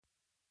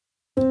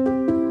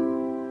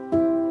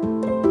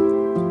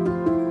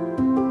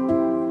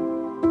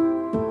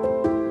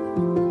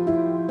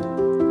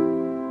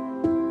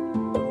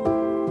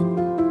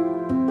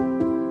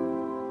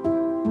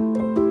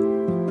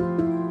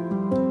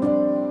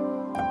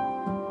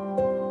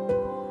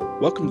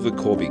Welcome to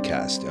the Colby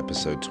Cast,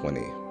 episode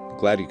 20.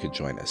 Glad you could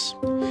join us.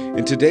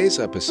 In today's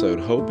episode,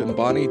 Hope and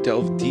Bonnie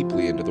delve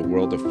deeply into the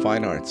world of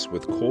fine arts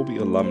with Colby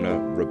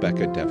alumna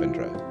Rebecca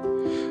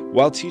Devendra.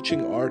 While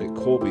teaching art at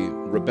Colby,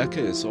 Rebecca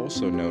is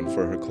also known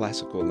for her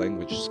classical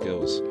language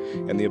skills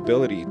and the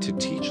ability to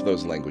teach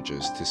those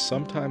languages to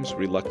sometimes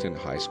reluctant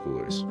high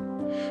schoolers.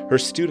 Her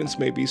students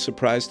may be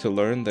surprised to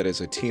learn that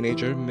as a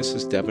teenager,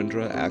 Mrs.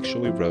 Devendra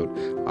actually wrote,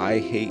 "I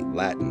hate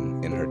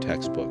Latin" in her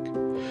textbook.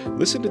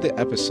 Listen to the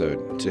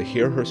episode to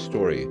hear her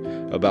story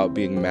about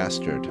being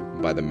mastered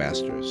by the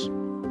masters.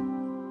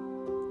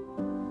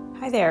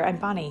 Hi there, I'm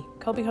Bonnie,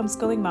 Colby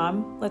homeschooling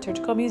mom,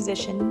 liturgical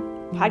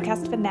musician,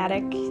 podcast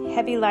fanatic,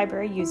 heavy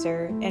library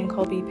user, and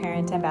Colby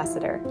parent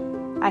ambassador.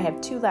 I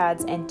have 2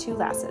 lads and 2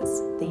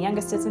 lasses. The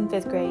youngest is in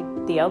 5th grade,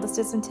 the eldest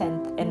is in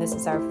 10th, and this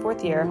is our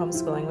 4th year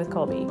homeschooling with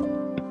Colby.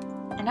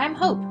 And I'm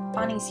Hope,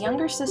 Bonnie's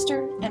younger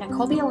sister and a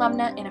Colby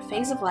alumna in a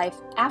phase of life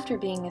after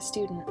being a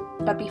student,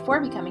 but before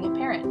becoming a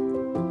parent.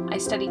 I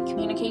studied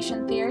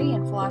communication theory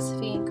and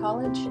philosophy in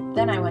college,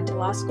 then I went to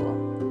law school.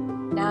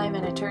 Now I'm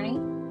an attorney,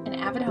 an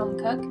avid home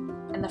cook,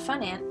 and the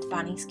fun aunt to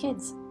Bonnie's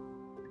kids.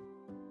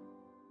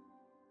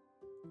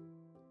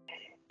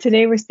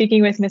 Today we're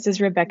speaking with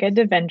Mrs. Rebecca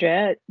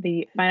Devendra,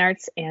 the fine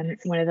arts and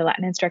one of the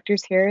Latin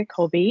instructors here at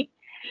Colby.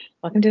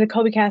 Welcome to the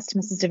Colby Cast,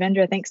 Mrs.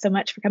 Devendra. Thanks so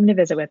much for coming to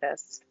visit with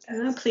us.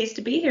 Pleased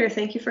to be here.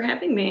 Thank you for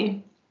having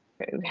me.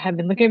 We have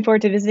been looking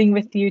forward to visiting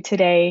with you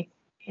today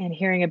and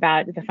hearing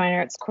about the fine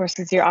arts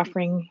courses you're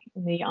offering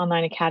in the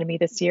online academy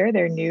this year.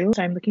 They're new,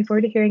 so I'm looking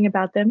forward to hearing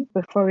about them.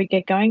 Before we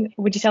get going,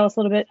 would you tell us a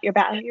little bit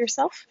about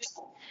yourself?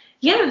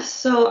 Yeah,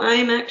 so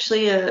I'm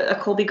actually a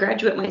Colby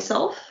graduate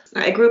myself.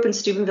 I grew up in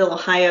Steubenville,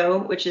 Ohio,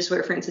 which is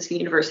where Franciscan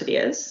University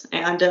is.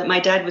 And my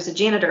dad was a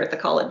janitor at the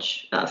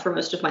college for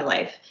most of my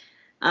life.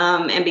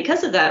 And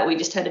because of that, we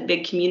just had a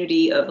big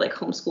community of like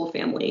homeschool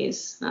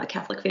families,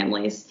 Catholic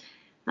families.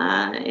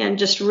 And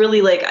just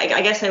really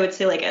I guess I would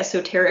say like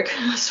esoteric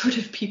sort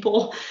of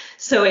people.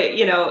 So,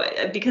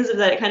 because of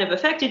that, it kind of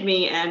affected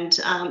me. And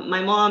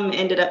my mom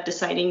ended up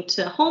deciding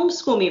to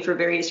homeschool me for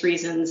various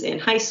reasons in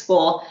high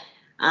school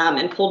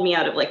and pulled me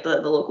out of like the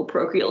local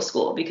parochial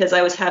school because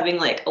I was having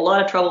like a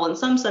lot of trouble in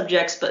some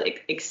subjects, but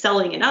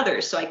excelling in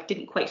others. So I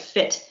didn't quite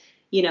fit,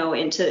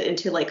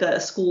 into like a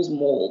school's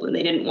mold, and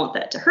they didn't want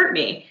that to hurt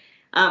me.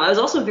 I was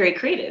also very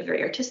creative,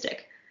 very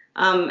artistic.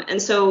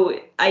 And so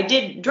I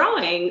did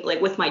drawing like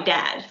with my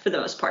dad for the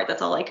most part.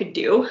 That's all I could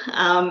do.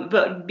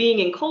 But being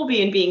in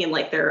Colby and being in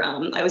like their,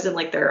 I was in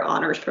like their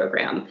honors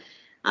program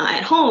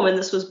at home. And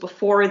this was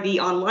before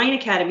the online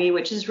academy,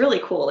 which is really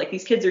cool. Like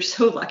these kids are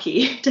so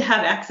lucky to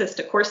have access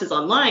to courses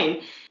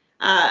online.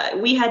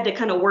 We had to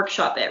kind of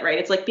workshop it, right?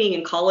 It's like being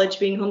in college,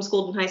 being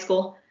homeschooled in high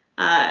school.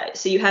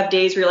 So you have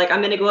days where you're like,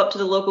 I'm going to go up to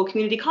the local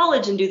community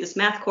college and do this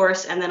math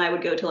course. And then I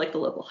would go to like the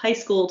local high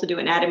school to do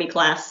anatomy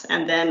class.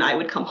 And then I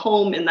would come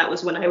home. And that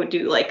was when I would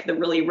do like the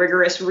really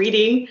rigorous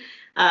reading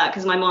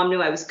because my mom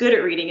knew I was good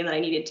at reading and that I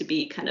needed to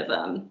be kind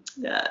of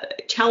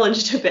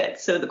challenged a bit.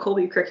 So the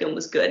Colby curriculum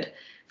was good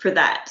for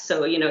that.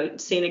 So,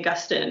 St.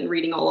 Augustine,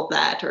 reading all of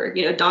that, or,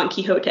 Don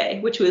Quixote,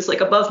 which was like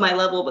above my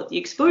level, but the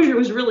exposure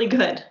was really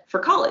good for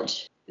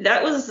college.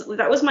 That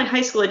was my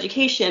high school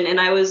education. And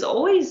I was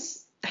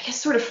always, I guess,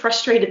 sort of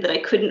frustrated that I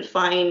couldn't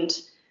find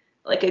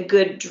like a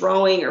good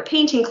drawing or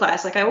painting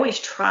class. Like I always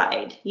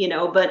tried,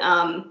 but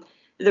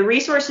the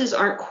resources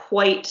aren't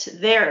quite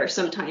there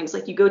sometimes.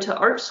 Like you go to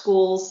art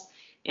schools,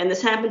 and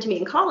this happened to me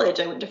in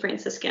college. I went to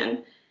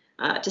Franciscan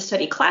to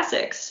study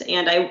classics,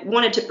 and I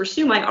wanted to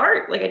pursue my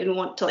art. Like I didn't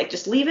want to like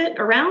just leave it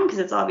around because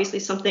it's obviously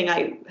something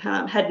I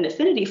had an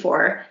affinity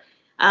for.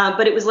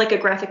 But it was like a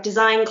graphic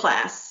design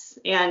class.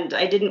 And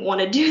I didn't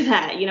want to do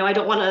that. I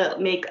don't want to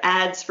make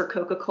ads for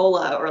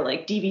Coca-Cola or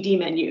like DVD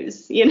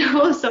menus,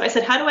 So I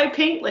said, how do I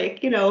paint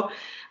like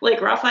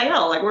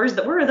Raphael? Like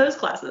where are those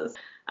classes?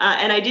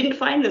 And I didn't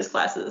find those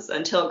classes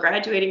until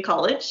graduating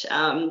college,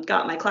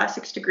 got my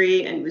classics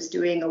degree and was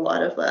doing a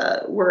lot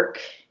of work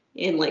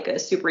in like a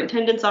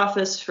superintendent's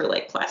office for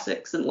like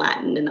classics and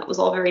Latin. And that was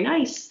all very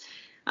nice.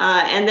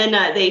 And then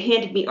they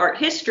handed me art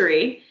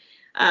history.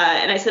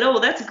 And I said, oh, well,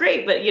 that's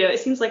great. But, it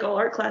seems like all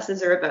art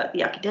classes are about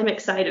the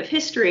academic side of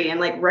history and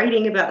like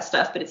writing about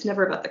stuff, but it's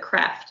never about the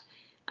craft.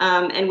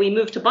 And we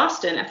moved to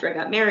Boston after I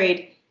got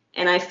married,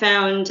 and I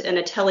found an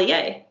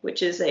atelier,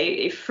 which is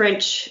a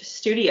French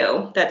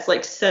studio that's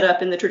like set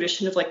up in the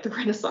tradition of like the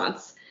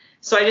Renaissance.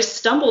 So I just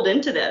stumbled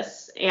into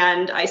this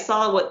and I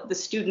saw what the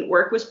student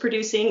work was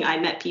producing. I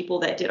met people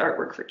that did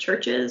artwork for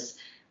churches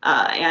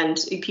and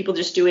people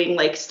just doing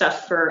like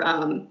stuff for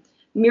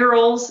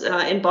murals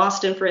in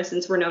Boston, for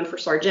instance. We're known for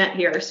Sargent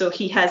here. So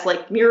he has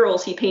like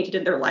murals he painted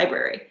in their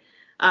library.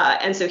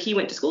 And so he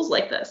went to schools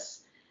like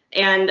this.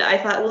 And I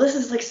thought, well, this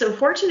is like so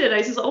fortunate.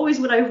 This is always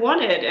what I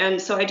wanted.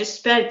 And so I just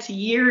spent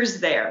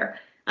years there,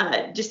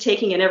 just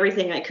taking in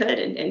everything I could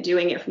and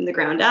doing it from the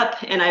ground up.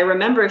 And I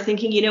remember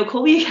thinking,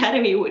 Colby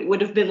Academy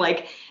would have been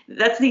like,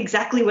 that's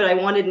exactly what I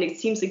wanted. And it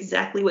seems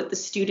exactly what the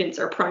students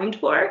are primed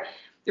for.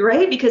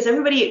 right? Because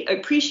everybody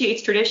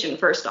appreciates tradition,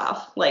 first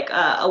off. Like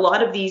a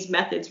lot of these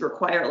methods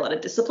require a lot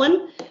of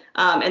discipline,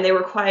 and they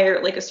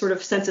require like a sort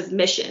of sense of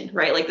mission,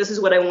 right? Like this is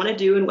what I want to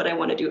do and what I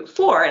want to do it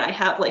for, and I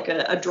have like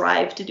a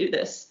drive to do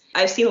this.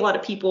 I've seen a lot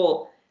of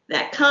people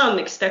that come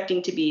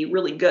expecting to be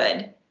really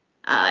good,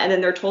 and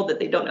then they're told that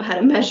they don't know how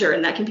to measure,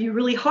 and that can be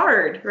really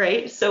hard,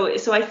 right? So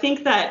I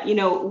think that, you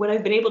know, what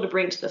I've been able to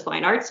bring to the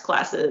fine arts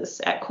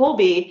classes at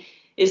Colby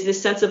is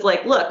this sense of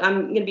like, look,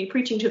 I'm going to be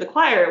preaching to the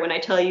choir when I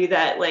tell you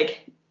that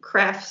like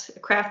craft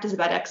is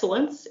about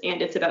excellence,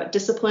 and it's about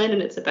discipline,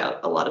 and it's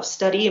about a lot of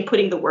study and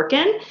putting the work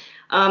in.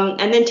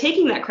 And then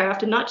taking that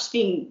craft and not just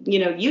being, you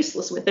know,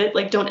 useless with it.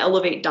 Like, don't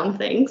elevate dumb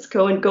things.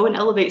 Go and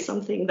elevate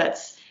something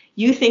that's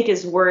you think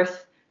is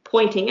worth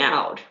pointing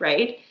out,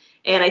 right?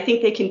 And I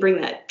think they can bring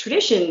that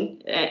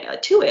tradition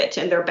to it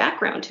and their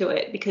background to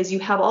it, because you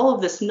have all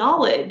of this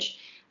knowledge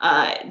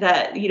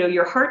that, you know,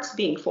 your heart's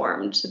being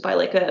formed by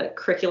like a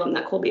curriculum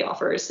that Colby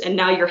offers. And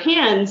now your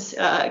hands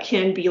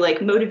can be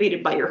like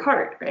motivated by your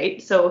heart,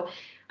 right? So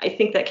I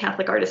think that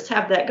Catholic artists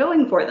have that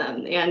going for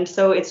them. And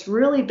so it's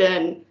really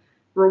been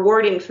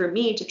rewarding for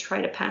me to try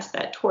to pass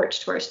that torch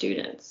to our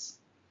students.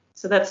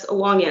 So that's a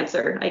long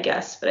answer, I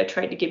guess, but I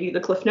tried to give you the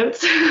Cliff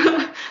Notes.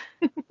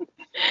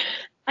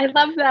 I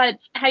love that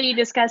how you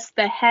discuss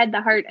the head,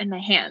 the heart, and the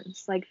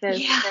hands. Like the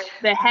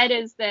head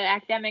is the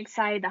academic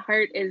side, the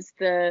heart is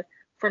the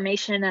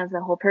formation of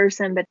the whole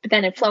person, but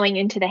then it flowing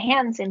into the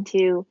hands,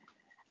 into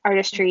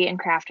artistry and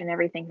craft and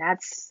everything.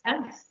 That's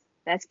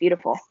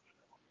beautiful.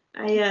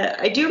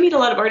 I do meet a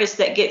lot of artists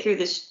that get through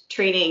this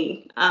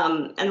training,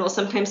 and they'll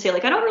sometimes say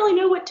like, I don't really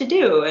know what to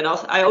do. And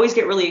I always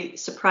get really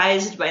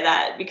surprised by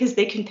that, because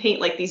they can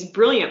paint like these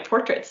brilliant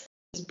portraits,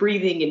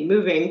 breathing and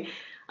moving.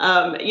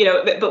 You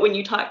know, but when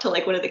you talk to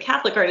like one of the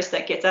Catholic artists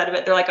that gets out of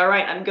it, they're like, all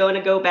right, I'm going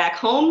to go back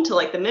home to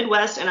like the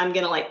Midwest, and I'm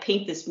going to like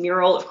paint this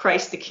mural of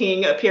Christ the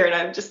King up here. And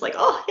I'm just like,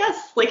 oh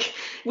yes, like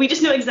we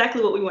just know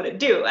exactly what we want to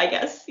do, I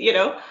guess, you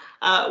know,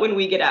 when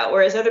we get out.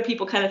 Whereas other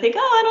people kind of think, oh,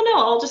 I don't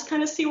know, I'll just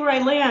kind of see where I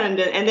land.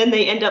 And then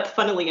they end up,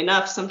 funnily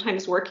enough,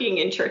 sometimes working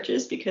in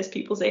churches, because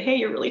people say, hey,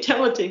 you're really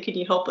talented. Can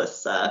you help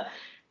us,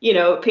 you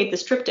know, paint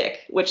this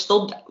triptych, which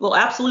they'll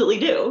absolutely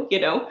do,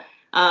 you know.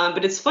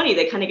 But it's funny,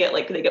 they kind of get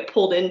like, they get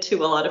pulled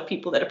into a lot of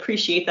people that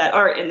appreciate that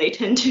art, and they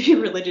tend to be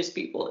religious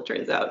people, it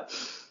turns out.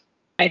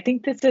 I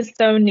think this is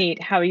so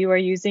neat how you are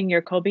using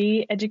your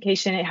Colby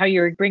education, how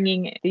you're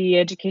bringing the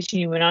education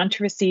you went on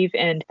to receive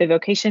and the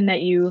vocation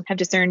that you have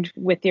discerned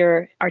with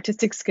your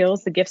artistic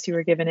skills, the gifts you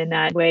were given in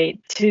that way,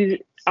 to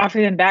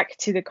offer them back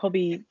to the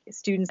Colby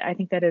students. I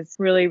think that is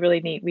really, really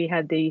neat. We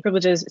had the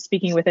privilege of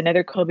speaking with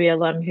another Colby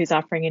alum who's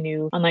offering a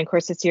new online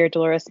course this year,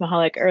 Dolores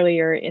Mahalik,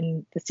 earlier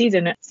in the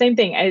season. Same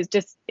thing.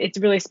 It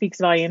really speaks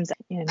volumes.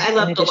 I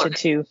love in addition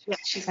to, yeah,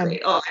 she's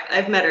great. Oh,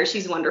 I've met her.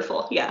 She's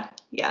wonderful. Yeah.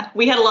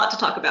 We had a lot to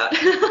talk about.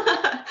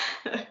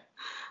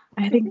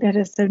 I think that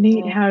is so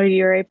neat how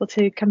you're able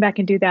to come back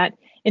and do that.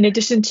 In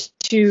addition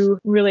to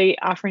really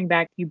offering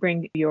back, you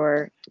bring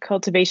your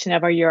cultivation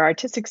of your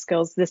artistic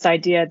skills, this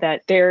idea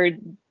that they're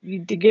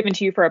given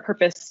to you for a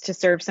purpose to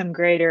serve some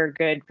greater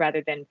good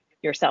rather than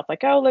yourself.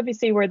 Like, oh, let me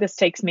see where this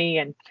takes me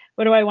and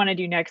what do I want to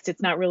do next?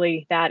 It's not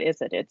really that, is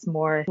it? It's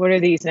more, what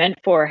are these meant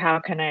for? How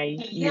can I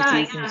use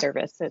these in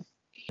service?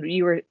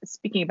 You were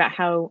speaking about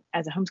how,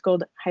 as a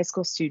homeschooled high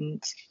school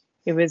student,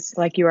 it was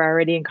like you were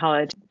already in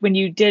college. When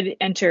you did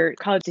enter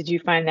college, did you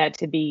find that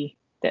to be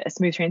a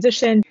smooth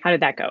transition? How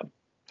did that go?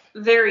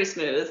 Very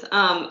smooth.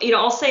 You know,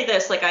 I'll say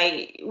this, like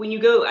I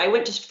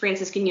went to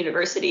Franciscan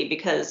University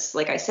because,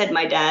 like I said,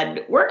 my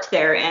dad worked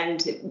there,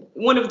 and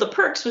one of the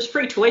perks was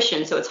free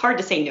tuition. So it's hard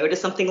to say no to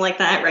something like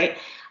that, right?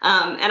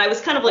 And I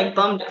was kind of like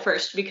bummed at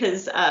first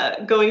because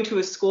going to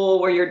a school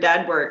where your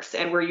dad works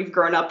and where you've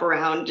grown up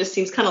around just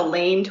seems kind of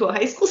lame to a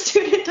high school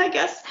student, I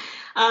guess.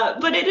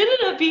 But it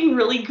ended up being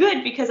really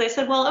good because I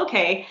said, well,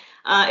 okay,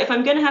 if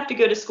I'm going to have to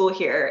go to school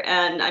here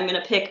and I'm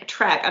going to pick a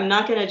track, I'm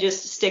not going to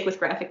just stick with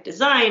graphic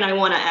design. I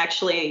want to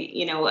actually,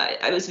 you know,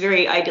 I was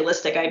very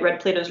idealistic. I'd read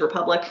Plato's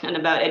Republic and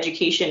about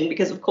education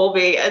because of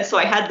Colby. And so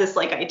I had this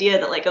like idea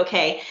that like,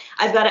 okay,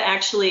 I've got to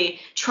actually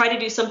try to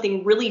do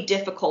something really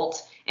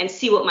difficult and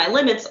see what my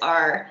limits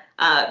are,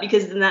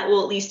 because then that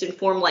will at least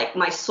inform like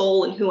my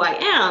soul and who I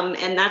am,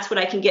 and that's what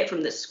I can get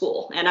from this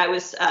school. And I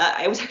was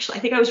actually,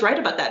 I think I was right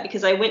about that,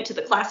 because I went to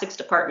the classics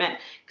department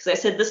because I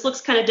said, this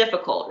looks kind of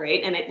difficult,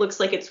 right? And it looks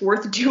like it's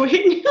worth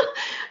doing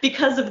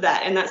because of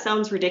that. And that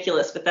sounds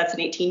ridiculous, but that's an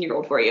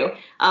 18-year-old for you.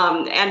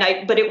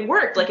 But it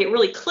worked, like it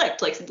really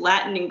clicked, like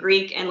Latin and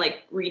Greek and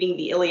like reading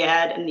the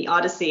Iliad and the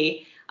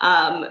Odyssey.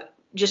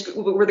 Just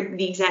were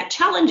the exact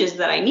challenges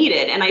that I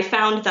needed. And I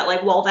found that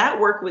like, while that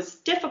work was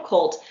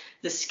difficult,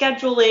 the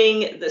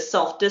scheduling, the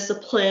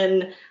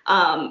self-discipline,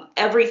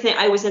 everything,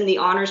 I was in the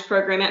honors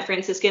program at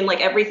Franciscan, like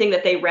everything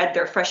that they read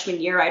their freshman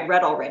year, I'd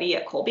read already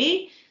at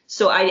Colby.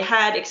 So I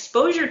had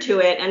exposure to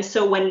it. And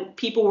so when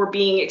people were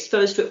being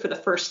exposed to it for the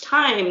first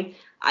time,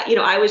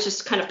 I was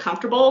just kind of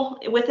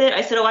comfortable with it.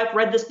 I said, oh, I've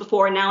read this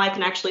before, and now I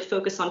can actually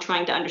focus on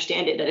trying to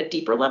understand it at a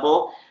deeper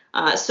level.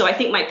 So I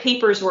think my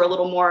papers were a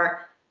little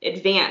more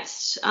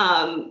advanced,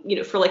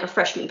 for like a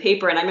freshman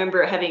paper. And I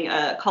remember having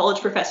a college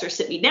professor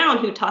sit me down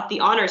who taught the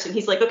honors, and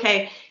he's like,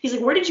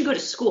 where did you go to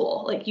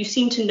school? Like, you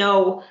seem to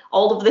know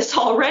all of this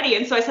already.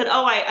 And so I said,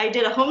 I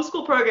did a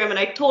homeschool program, and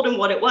I told him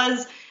what it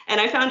was. And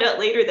I found out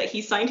later that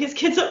he signed his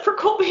kids up for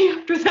Colby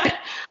after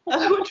that,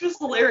 which was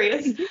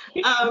hilarious. That's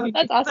awesome.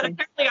 But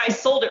apparently I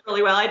sold it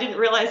really well. I didn't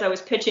realize I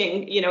was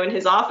pitching, in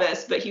his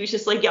office, but he was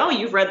just like,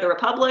 you've read The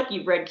Republic,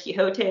 you've read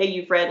Quixote,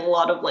 you've read a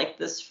lot of like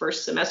this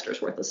first semester's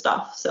worth of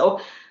stuff.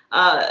 So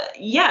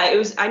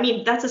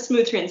that's a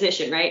smooth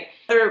transition, right?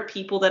 There are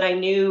people that I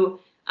knew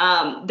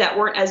that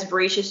weren't as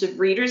voracious of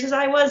readers as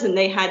I was, and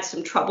they had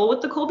some trouble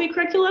with the Colby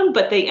curriculum,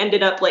 but they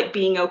ended up like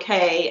being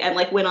okay and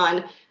like went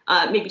on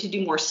maybe to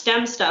do more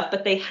STEM stuff,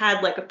 but they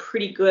had like a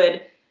pretty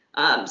good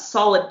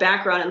solid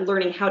background in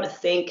learning how to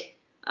think.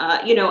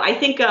 I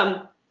think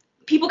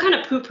people kind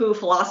of poo-poo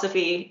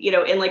philosophy,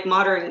 in like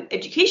modern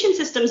education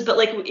systems, but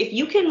like if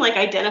you can like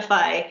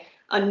identify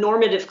a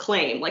normative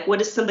claim, like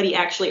what is somebody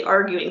actually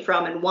arguing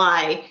from and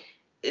why,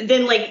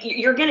 then like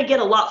you're going to get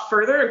a lot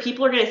further, and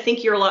people are going to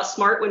think you're a lot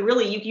smart when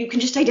really you can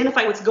just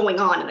identify what's going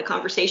on in a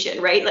conversation,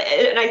 right?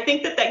 And I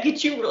think that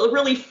gets you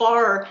really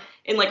far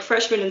in like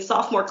freshman and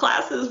sophomore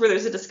classes where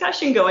there's a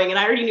discussion going, and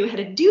I already knew how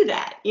to do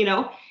that,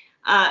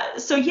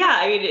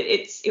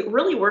 it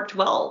really worked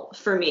well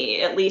for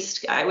me. At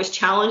least I was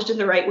challenged in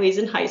the right ways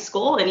in high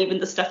school, and even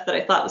the stuff that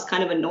I thought was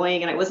kind of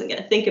annoying and I wasn't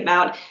going to think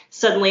about,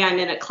 suddenly I'm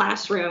in a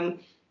classroom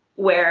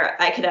where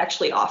I could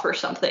actually offer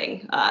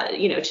something,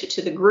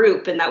 to the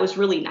group, and that was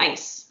really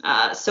nice.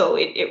 So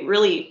it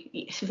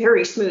really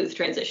very smooth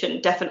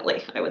transition,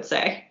 definitely, I would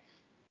say.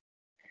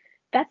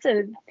 That's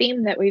a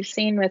theme that we've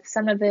seen with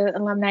some of the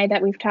alumni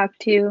that we've talked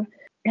to,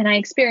 and I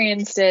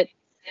experienced it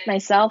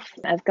myself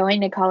of going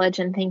to college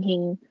and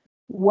thinking,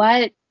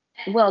 what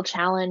will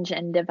challenge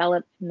and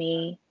develop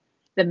me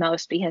the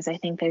most? Because I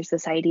think there's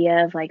this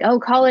idea of like,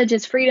 college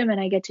is freedom and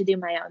I get to do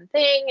my own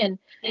thing,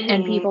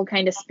 and people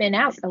kind of spin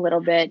out a little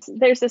bit.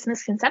 There's this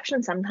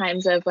misconception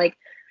sometimes of like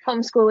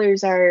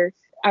homeschoolers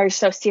are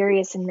so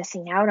serious and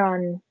missing out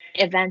on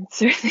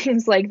events or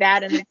things like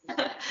that. And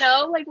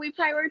no, like we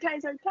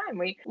prioritize our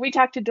time. We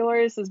talked to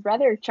Doris's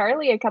brother,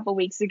 Charlie, a couple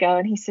weeks ago,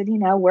 and he said,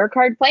 work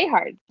hard, play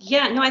hard.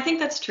 Yeah, no, I think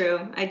that's true.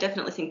 I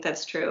definitely think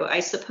that's true. I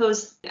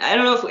suppose, I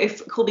don't know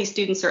if Colby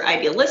students are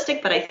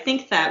idealistic, but I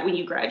think that when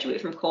you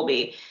graduate from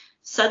Colby,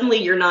 suddenly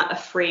you're not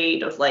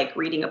afraid of like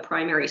reading a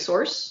primary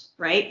source,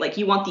 right? Like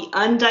you want the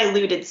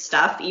undiluted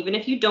stuff, even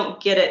if you don't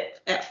get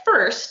it at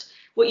first.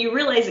 What you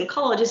realize in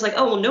college is like,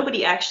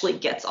 nobody actually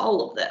gets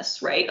all of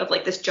this, right? Of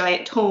like this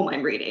giant tome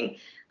I'm reading.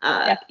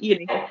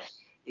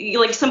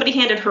 Like somebody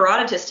handed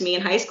Herodotus to me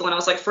in high school, and I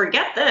was like,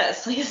 forget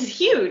this. Like, this is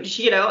huge,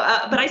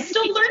 but I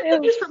still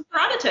learn things from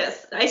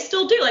Herodotus. I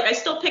still do. Like, I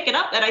still pick it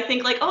up, and I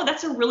think like,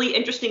 that's a really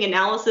interesting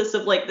analysis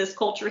of like this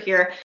culture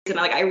here. And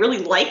like, I really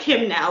like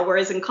him now,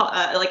 whereas in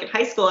like in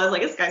high school, I was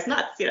like, this guy's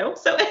nuts,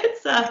 So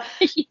it's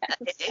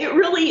It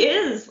really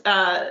is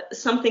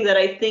something that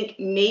I think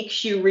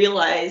makes you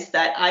realize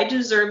that I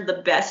deserve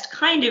the best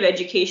kind of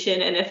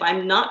education, and if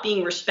I'm not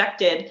being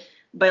respected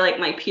by like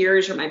my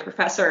peers or my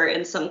professor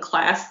in some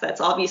class that's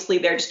obviously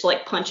there just to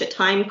like punch a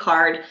time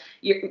card,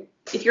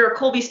 if you're a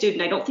Colby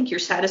student, I don't think you're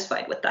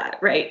satisfied with that,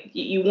 right?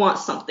 You want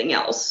something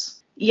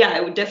else. Yeah, I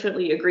would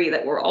definitely agree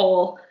that we're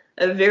all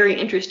a very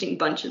interesting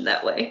bunch in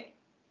that way.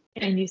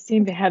 And you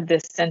seem to have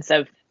this sense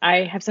of,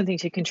 I have something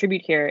to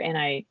contribute here, and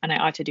I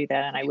ought to do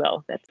that, and I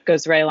will. That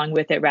goes right along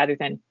with it, rather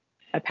than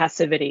a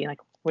passivity, like,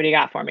 what do you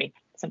got for me?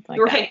 Something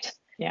like right. That.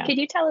 Yeah. Could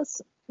you tell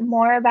us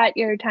more about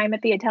your time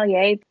at the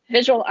Atelier?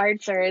 Visual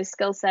arts are a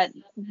skill set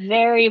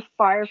very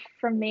far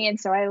from me, and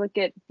so I look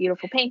at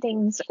beautiful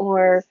paintings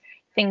or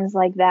things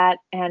like that,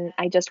 and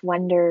I just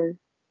wonder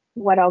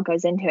what all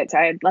goes into it. So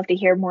I'd love to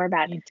hear more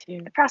about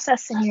the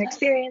process and your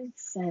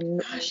experience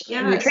and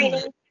your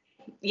training.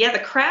 Yeah, the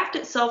craft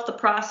itself, the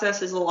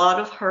process is a lot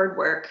of hard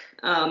work.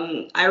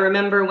 I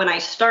remember when I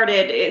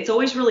started, it's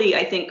always really,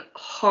 I think,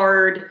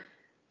 hard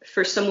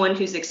for someone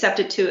who's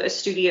accepted to a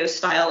studio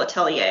style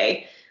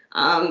atelier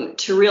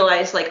to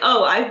realize like,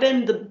 I've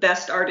been the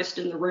best artist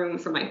in the room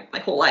for my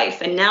whole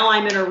life. And now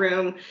I'm in a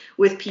room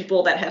with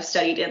people that have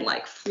studied in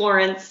like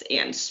Florence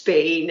and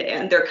Spain,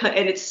 and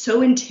it's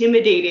so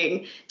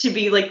intimidating to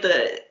be like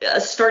a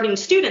starting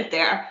student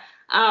there.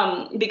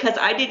 Because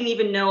I didn't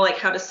even know like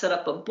how to set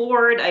up a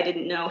board. I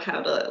didn't know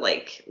how to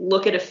like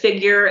look at a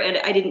figure, and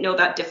I didn't know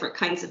about different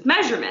kinds of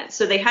measurements.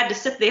 So they have to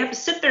sit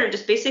there and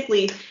just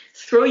basically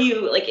throw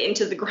you like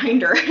into the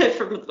grinder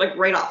from like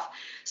right off.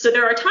 So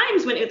there are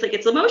times when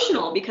it's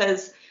emotional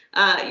because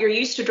you're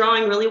used to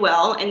drawing really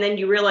well, and then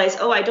you realize,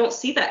 I don't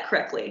see that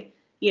correctly.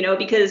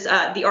 Because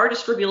the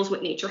artist reveals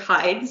what nature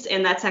hides,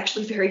 and that's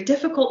actually very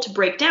difficult to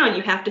break down.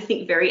 You have to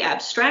think very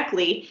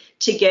abstractly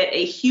to get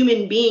a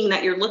human being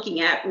that you're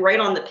looking at right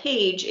on the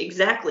page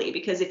exactly,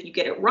 because if you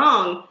get it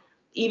wrong,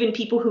 even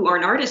people who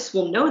aren't artists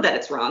will know that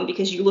it's wrong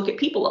because you look at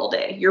people all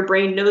day. Your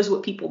brain knows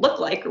what people look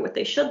like or what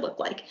they should look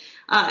like.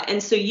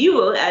 And so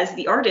you, as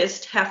the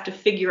artist, have to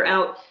figure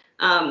out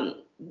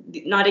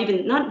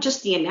not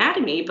just the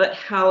anatomy, but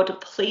how to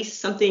place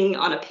something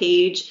on a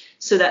page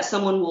so that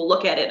someone will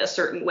look at it a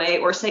certain way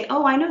or say,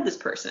 oh, I know this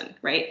person,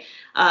 right?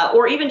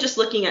 Or even just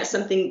looking at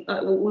something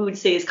what we would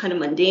say is kind of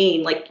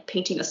mundane, like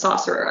painting a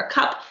saucer or a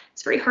cup.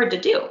 It's very hard to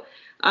do.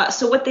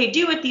 So what they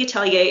do at the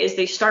atelier is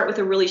they start with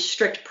a really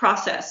strict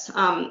process.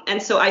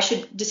 And so I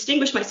should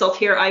distinguish myself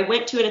here. I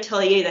went to an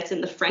atelier that's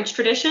in the French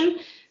tradition.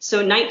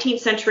 So 19th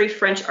century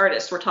French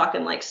artists, we're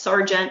talking like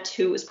Sargent,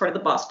 who was part of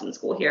the Boston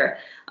School here.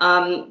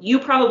 You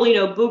probably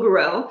know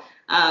Bouguereau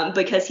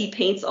because he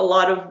painted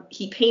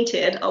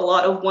a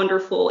lot of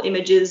wonderful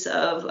images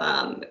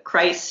of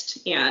Christ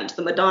and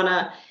the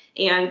Madonna.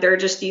 And they're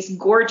just these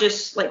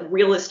gorgeous, like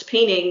realist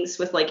paintings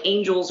with like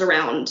angels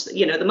around,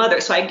 the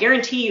mother. So I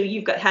guarantee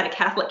you've had a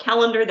Catholic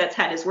calendar that's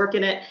had his work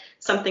in it,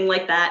 something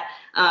like that.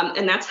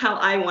 And that's how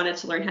I wanted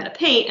to learn how to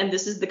paint. And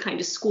this is the kind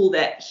of school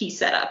that he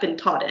set up and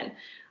taught in.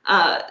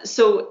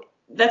 So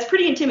that's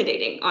pretty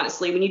intimidating,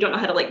 honestly, when you don't know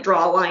how to like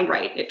draw a line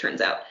right, it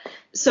turns out.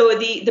 So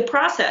the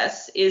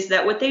process is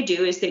that what they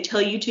do is they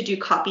tell you to do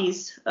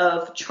copies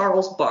of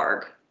Charles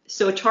Bargue.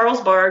 So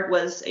Charles Bargue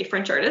was a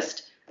French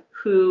artist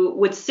who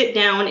would sit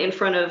down in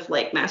front of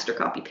like master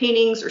copy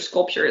paintings or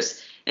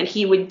sculptures, and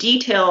he would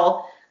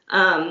detail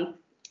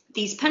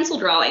these pencil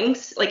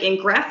drawings like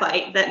in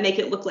graphite that make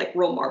it look like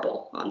real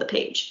marble on the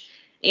page.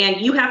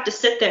 And you have to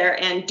sit there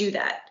and do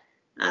that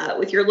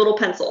with your little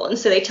pencil. And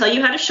so they tell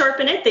you how to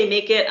sharpen it. They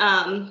make it,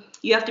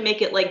 you have to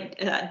make it like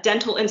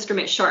dental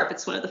instrument sharp.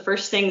 It's one of the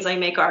first things I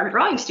make our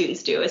drawing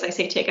students do is I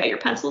say, take out your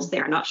pencils. They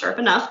are not sharp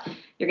enough.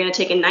 You're going to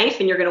take a knife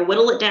and you're going to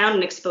whittle it down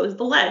and expose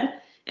the lead.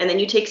 And then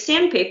you take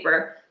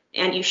sandpaper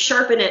and you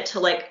sharpen it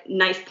to like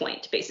knife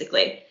point,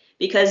 basically,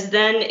 because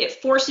then it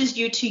forces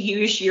you to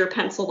use your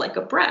pencil like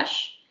a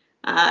brush.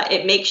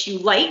 It makes you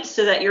light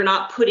so that you're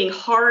not putting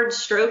hard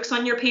strokes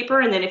on your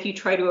paper. And then if you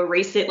try to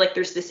erase it, like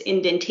there's this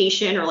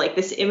indentation or like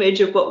this image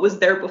of what was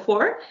there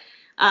before.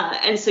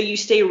 And so you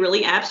stay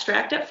really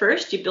abstract at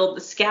first. You build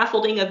the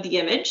scaffolding of the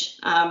image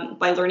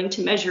by learning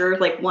to measure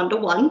like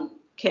 1-to-1,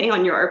 okay,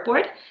 on your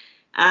artboard.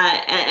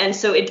 And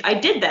so I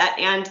did that.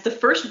 And the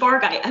first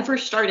Bargue I ever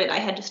started, I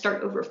had to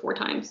start over 4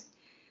 times.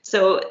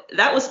 So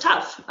that was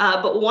tough.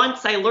 But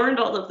once I learned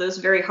all of those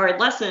very hard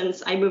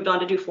lessons, I moved on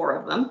to do 4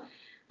 of them.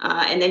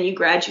 And then you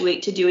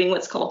graduate to doing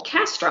what's called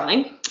cast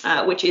drawing,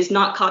 which is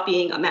not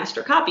copying a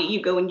master copy.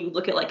 You go and you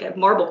look at like a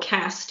marble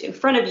cast in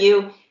front of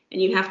you,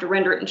 and you have to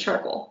render it in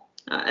charcoal.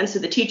 And so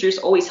the teachers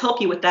always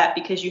help you with that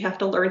because you have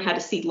to learn how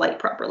to see light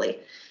properly.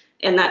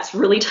 And that's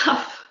really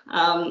tough.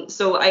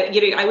 So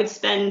I would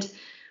spend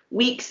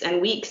weeks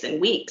and weeks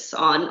and weeks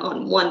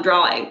on one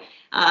drawing.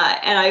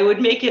 And I would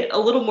make it a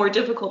little more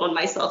difficult on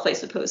myself, I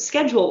suppose,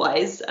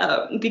 schedule-wise,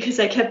 because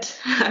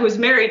I was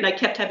married and I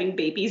kept having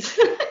babies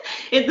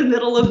in the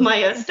middle of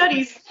my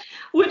studies,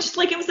 which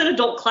like it was an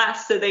adult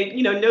class. So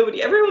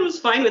everyone was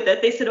fine with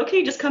it. They said,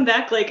 okay, just come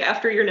back like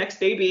after your next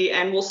baby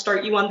and we'll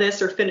start you on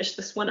this or finish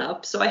this one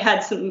up. So I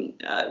had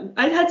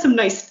some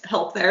nice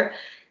help there.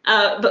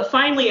 But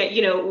finally,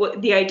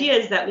 the idea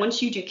is that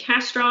once you do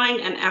cast drawing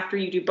and after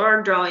you do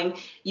Bargue drawing,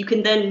 you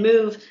can then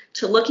move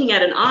to looking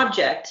at an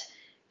object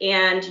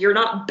and you're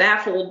not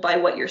baffled by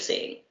what you're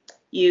seeing.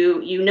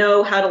 You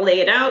know how to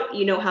lay it out,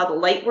 you know how the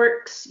light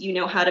works, you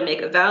know how to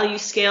make a value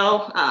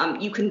scale.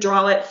 You can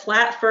draw it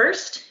flat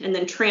first and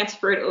then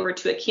transfer it over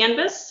to a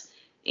canvas.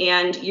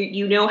 And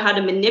you know how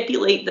to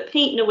manipulate the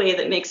paint in a way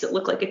that makes it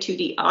look like a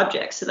 2D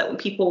object so that when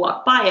people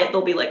walk by it,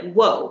 they'll be like,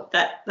 whoa,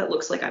 that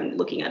looks like I'm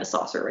looking at a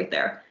saucer right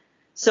there.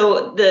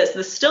 So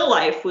the still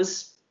life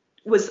was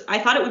I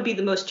thought it would be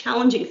the most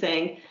challenging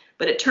thing,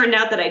 but it turned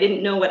out that I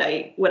didn't know what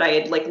I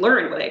had like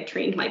learned, what I had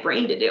trained my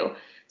brain to do.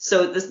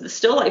 So the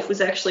still life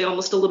was actually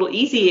almost a little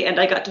easy,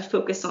 and I got to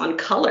focus on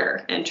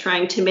color and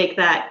trying to make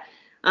that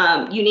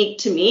unique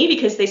to me,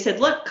 because they said,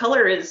 look,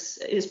 color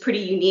is pretty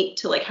unique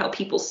to like how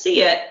people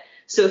see it.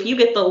 So if you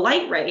get the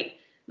light right,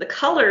 the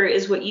color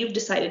is what you've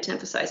decided to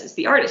emphasize as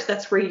the artist.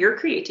 That's where your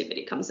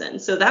creativity comes in.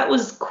 So that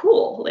was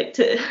cool, like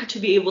to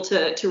be able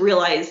to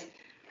realize,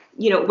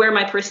 where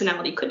my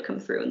personality could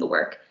come through in the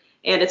work.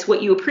 And it's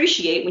what you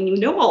appreciate when you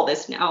know all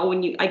this now.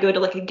 When I go to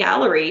like a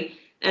gallery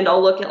and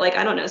I'll look at like,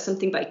 I don't know,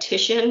 something by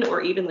Titian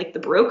or even like the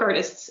Baroque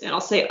artists, and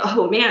I'll say,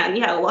 oh man,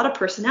 yeah, a lot of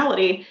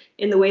personality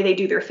in the way they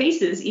do their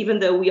faces, even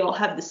though we all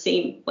have the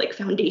same like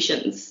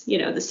foundations,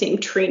 the same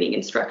training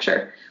and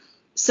structure.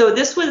 So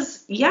this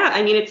was,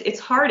 it's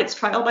hard. It's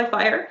trial by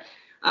fire.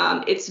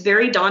 It's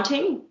very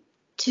daunting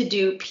to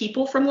do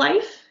people from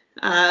life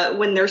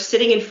when they're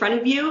sitting in front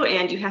of you,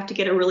 and you have to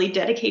get a really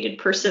dedicated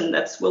person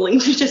that's willing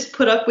to just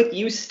put up with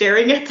you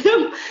staring at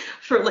them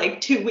for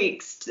like 2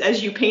 weeks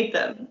as you paint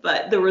them.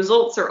 But the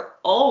results are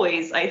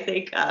always, I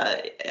think,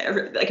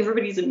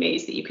 everybody's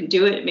amazed that you can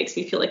do it. It makes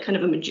me feel like kind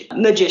of a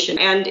magician.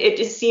 And it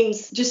just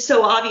seems just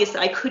so obvious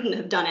that I couldn't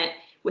have done it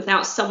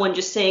without someone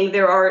just saying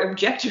there are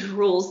objective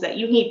rules that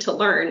you need to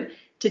learn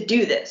to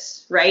do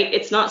this, right?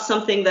 It's not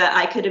something that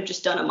I could have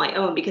just done on my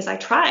own, because I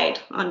tried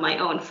on my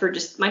own for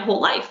just my whole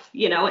life,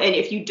 and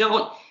if you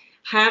don't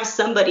have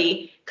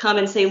somebody come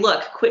and say,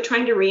 look, quit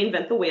trying to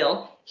reinvent the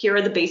wheel. here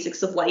are the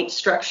basics of light,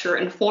 structure,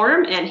 and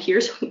form, and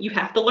you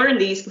have to learn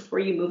these before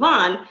you move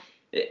on.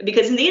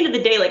 Because in the end of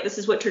the day, like, this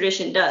is what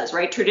tradition does,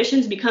 right?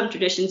 Traditions become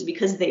traditions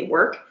because they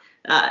work,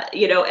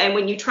 and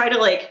when you try to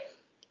like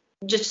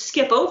just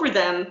skip over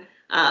them,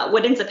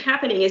 what ends up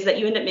happening is that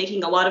you end up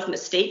making a lot of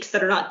mistakes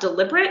that are not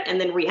deliberate and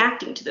then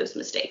reacting to those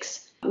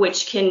mistakes,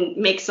 which can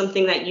make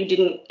something that you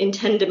didn't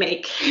intend to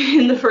make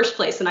in the first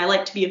place. And I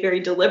like to be a very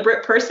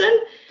deliberate person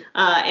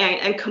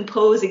and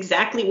compose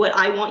exactly what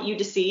I want you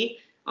to see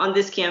on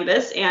this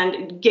canvas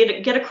and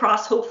get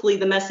across, hopefully,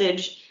 the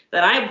message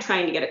that I'm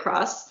trying to get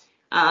across.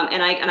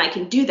 And I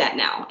can do that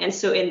now. And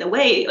so in the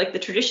way, like, the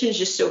tradition is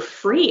just so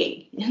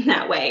freeing in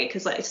that way,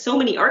 because like so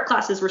many art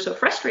classes were so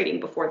frustrating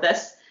before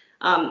this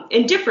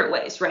in different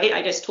ways, right?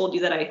 I just told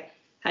you that I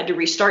had to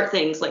restart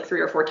things like 3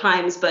 or 4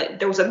 times, but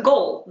there was a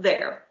goal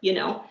there,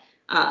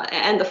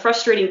 and the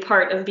frustrating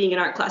part of being in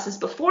art classes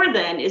before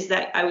then is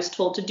that I was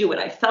told to do what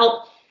I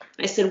felt.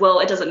 And I said, well,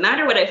 it doesn't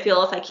matter what I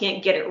feel if I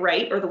can't get it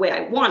right or the way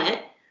I want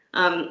it.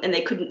 And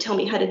they couldn't tell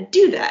me how to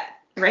do that.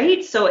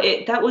 Right. So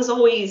that was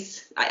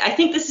always, I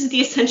think this is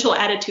the essential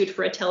attitude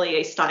for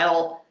atelier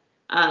style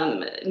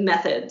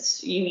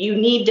methods. You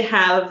need to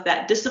have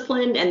that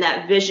discipline and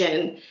that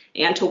vision,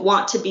 and to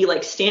want to be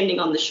like standing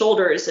on the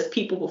shoulders of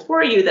people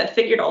before you that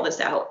figured all this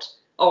out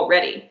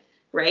already.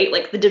 Right.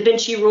 Like the Da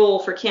Vinci rule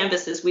for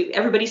canvases,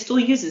 everybody still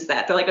uses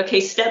that. They're like,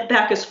 OK, step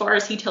back as far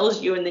as he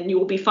tells you and then you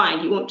will be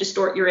fine. You won't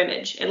distort your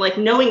image. And like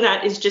knowing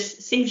that is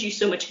just saves you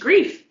so much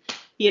grief.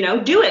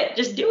 Do it.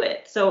 Just do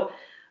it. So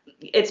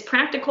it's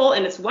practical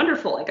and it's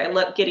wonderful. Like, I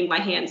love getting my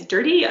hands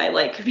dirty. I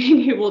like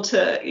being able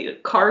to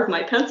carve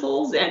my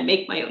pencils and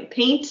make my own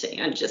paint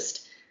and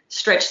just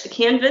stretch the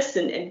canvas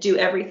and do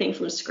everything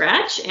from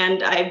scratch.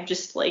 And I've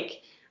just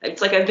like,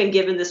 it's like I've been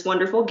given this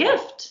wonderful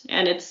gift,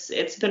 and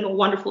it's been a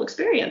wonderful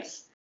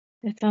experience.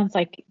 It sounds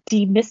like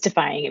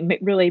demystifying.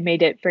 It really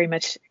made it very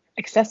much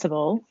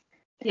accessible.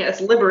 Yeah, it's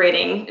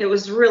liberating. It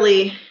was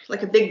really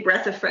like a big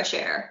breath of fresh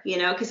air,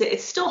 because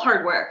it's still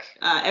hard work.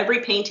 Every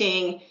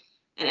painting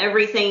and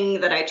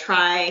everything that I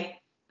try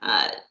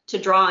to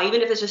draw,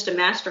 even if it's just a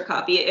master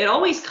copy, it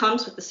always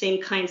comes with the same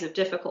kinds of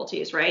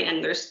difficulties, right?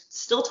 And there's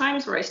still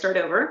times where I start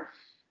over,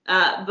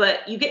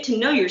 but you get to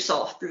know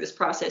yourself through this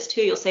process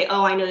too. You'll say,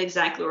 oh, I know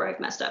exactly where I've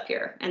messed up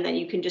here. And then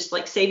you can just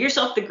like save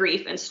yourself the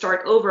grief and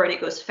start over, and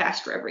it goes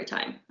faster every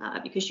time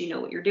because you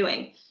know what you're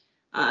doing.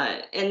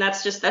 And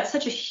that's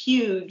such a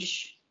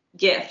huge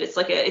gift. It's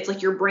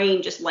like your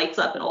brain just lights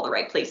up in all the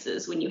right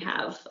places when you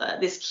have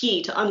this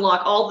key to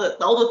unlock all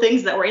the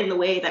things that were in the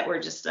way, that were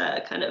just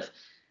kind of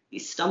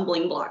these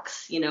stumbling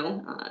blocks,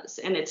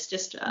 and it's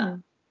just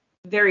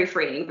very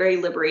freeing, very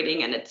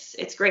liberating, and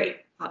it's great.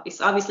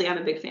 Obviously I'm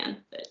a big fan.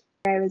 But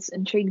I was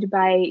intrigued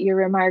by your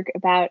remark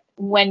about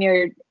when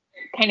you're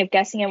kind of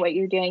guessing at what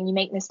you're doing, you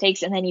make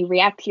mistakes and then you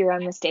react to your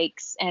own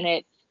mistakes, and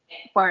it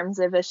forms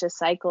a vicious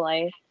cycle.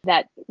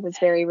 That was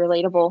very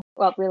relatable.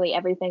 Well, really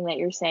everything that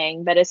you're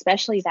saying, but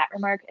especially that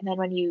remark. And then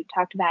when you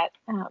talked about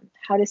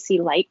how to see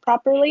light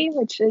properly,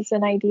 which is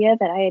an idea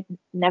that I had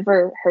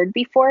never heard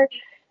before,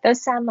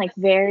 those sound like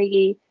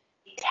very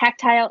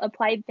tactile,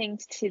 applied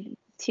things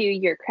to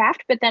your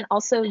craft, but then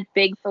also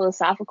big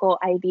philosophical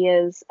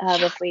ideas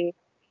of, if we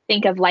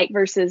think of light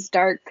versus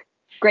dark,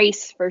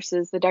 grace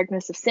versus the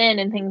darkness of sin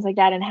and things like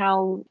that, and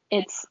how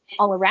it's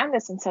all around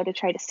us. And so to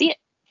try to see it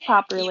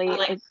properly,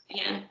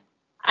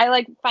 I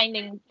like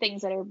finding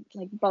things that are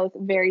like both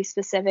very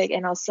specific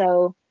and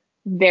also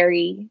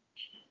very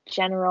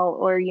general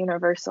or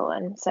universal.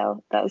 And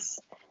so those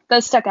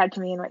stuck out to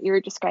me in what you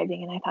were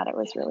describing, and I thought it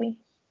was really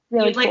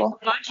cool. Like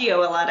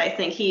Caravaggio a lot, I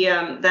think. He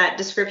that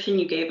description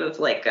you gave of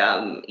like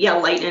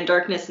light and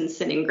darkness and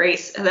sin and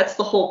grace, that's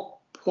the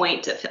whole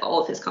point of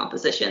all of his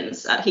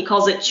compositions. He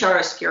calls it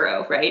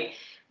chiaroscuro, right?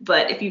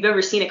 But if you've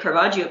ever seen a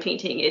Caravaggio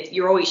painting,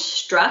 you're always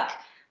struck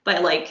by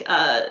like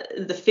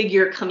the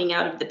figure coming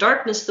out of the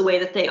darkness the way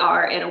that they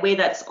are, in a way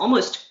that's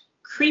almost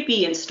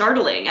creepy and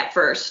startling at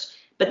first.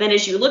 But then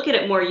as you look at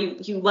it more,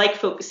 you like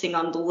focusing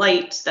on the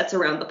light that's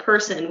around the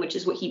person, which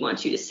is what he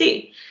wants you to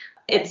see.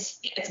 It's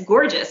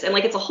gorgeous. And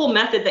like, it's a whole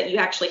method that you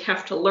actually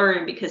have to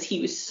learn, because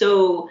he was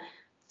so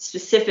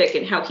specific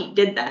in how he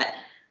did that.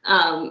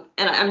 And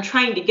I'm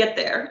trying to get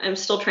there. I'm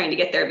still trying to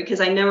get there,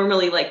 because I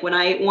normally, like, when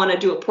I want to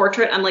do a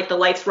portrait, I'm like, the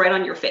light's right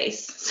on your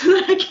face so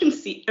that I can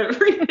see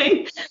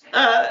everything,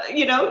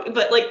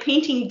 but like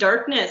painting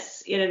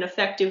darkness in an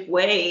effective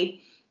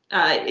way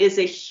is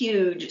a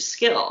huge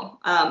skill.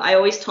 I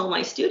always tell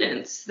my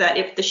students that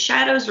if the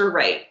shadows are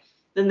right,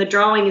 then the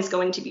drawing is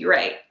going to be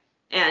right.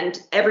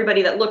 And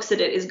everybody that looks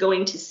at it is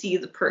going to see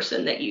the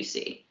person that you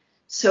see.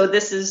 So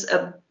this is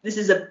a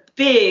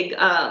big,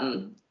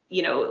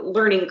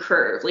 learning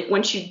curve. Like,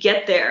 once you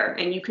get there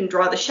and you can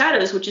draw the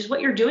shadows, which is what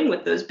you're doing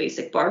with those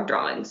basic barb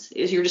drawings,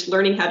 is you're just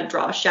learning how to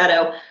draw a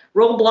shadow,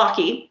 roll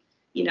blocky,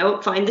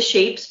 find the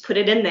shapes, put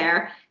it in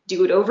there,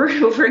 do it over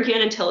and over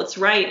again until it's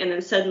right. And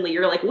then suddenly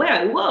you're like,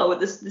 wow, whoa,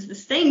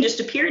 this thing just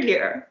appeared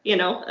here,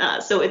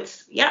 So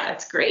it's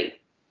great.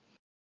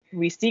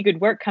 we see good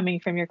work coming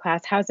from your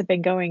class. How's it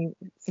been going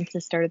since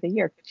the start of the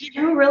year?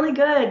 Really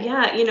good.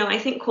 Yeah. I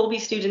think Colby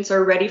students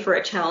are ready for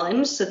a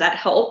challenge, so that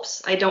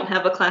helps. I don't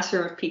have a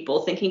classroom of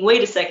people thinking,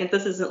 wait a second,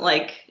 this isn't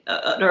like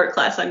an art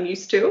class I'm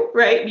used to,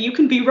 right? You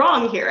can be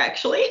wrong here,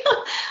 actually.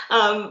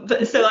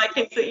 But so I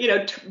think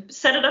that,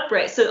 set it up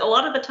right. So a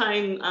lot of the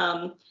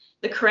time,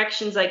 the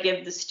corrections I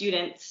give the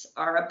students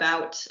are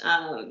about,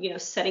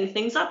 setting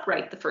things up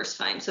right the first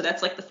time. So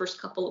that's like the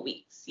first couple of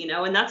weeks,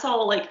 and that's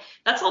all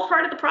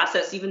part of the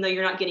process, even though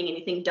you're not getting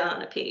anything done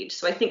on a page.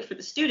 So I think for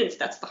the students,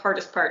 that's the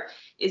hardest part,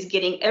 is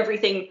getting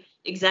everything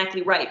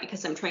exactly right,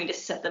 because I'm trying to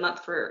set them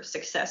up for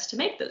success to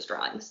make those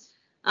drawings.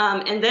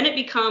 And then it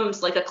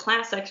becomes like a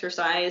class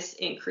exercise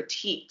in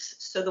critiques.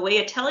 So the way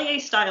atelier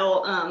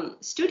style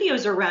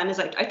studios are run is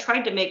I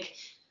tried to make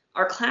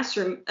our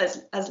classroom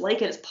as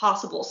like it as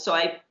possible. So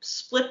I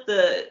split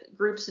the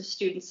groups of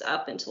students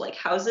up into like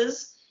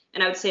houses,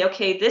 and I would say,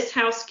 okay, this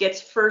house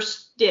gets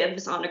first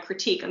dibs on a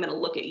critique. I'm going to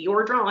look at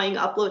your drawing,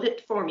 upload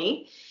it for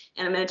me,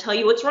 and I'm going to tell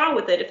you what's wrong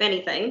with it, if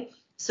anything.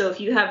 So if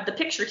you have the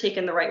picture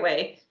taken the right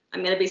way,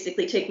 I'm going to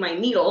basically take my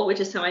needle, which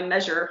is how I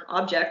measure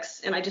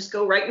objects, and I just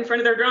go right in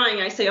front of their drawing.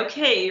 And I say,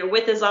 okay, your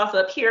width is off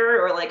up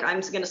here, or like I'm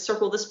going to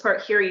circle this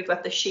part here. You've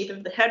got the shape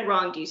of the head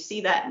wrong. Do you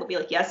see that? And they'll be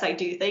like, yes, I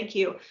do. Thank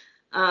you.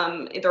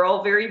 They're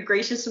all very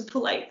gracious and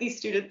polite, these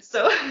students.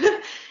 So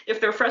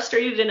if they're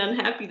frustrated and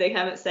unhappy, they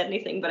haven't said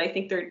anything, but I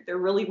think they're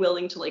really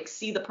willing to like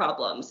see the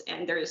problems,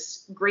 and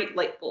there's great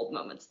light bulb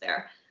moments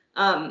there.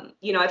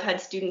 I've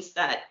had students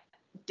that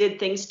did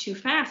things too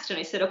fast, and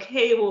I said,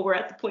 okay, well, we're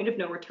at the point of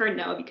no return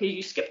now because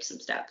you skipped some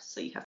steps,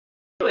 so you have to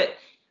do it.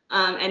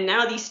 And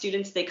now these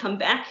students, they come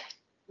back,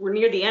 we're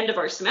near the end of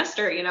our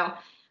semester,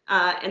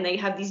 and they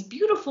have these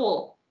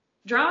beautiful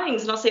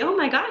drawings, and I'll say, oh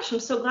my gosh,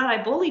 I'm so glad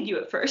I bullied you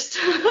at first.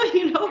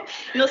 And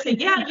they'll say,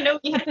 yeah,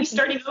 you have to be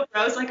starting over.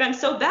 I was like, I'm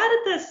so bad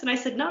at this. And I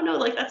said, no,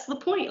 like that's the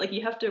point. Like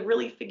you have to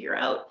really figure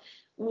out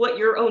what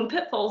your own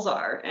pitfalls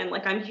are, and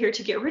like I'm here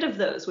to get rid of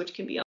those, which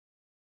can be,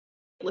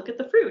 look at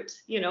the fruit.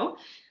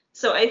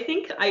 So I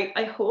think,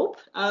 I hope,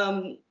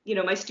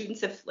 my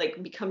students have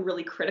like become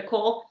really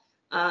critical.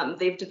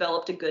 They've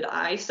developed a good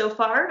eye so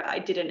far. I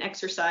did an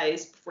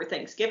exercise before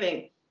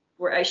Thanksgiving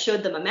where I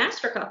showed them a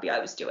master copy I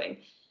was doing,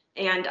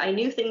 and I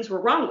knew things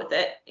were wrong with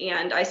it.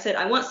 And I said,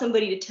 I want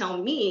somebody to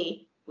tell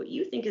me what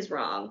you think is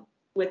wrong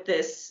with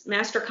this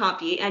master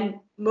copy. And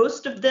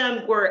most of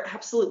them were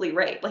absolutely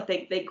right. Like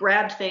they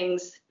grabbed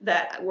things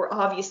that were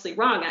obviously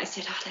wrong. And I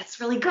said, oh, that's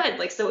really good.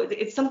 Like, so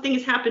it's something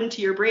has happened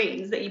to your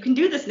brains that you can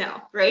do this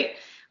now, right?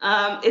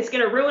 It's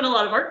going to ruin a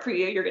lot of art for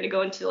you. You're going to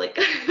go into like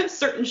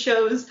certain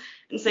shows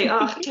and say,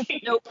 oh,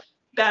 nope,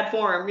 bad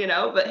form,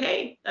 but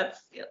hey,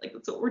 that's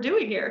what we're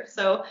doing here.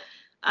 So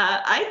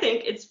I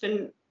think it's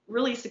been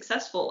really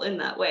successful in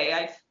that way.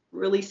 I've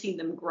really seen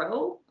them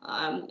grow,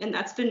 and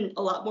that's been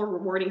a lot more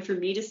rewarding for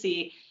me to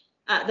see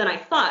than I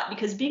thought,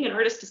 because being an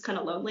artist is kind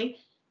of lonely.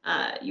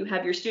 You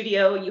have your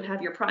studio, you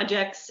have your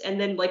projects, and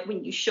then like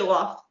when you show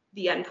off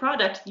the end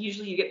product,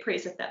 usually you get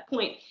praise at that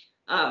point.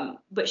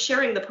 But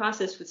sharing the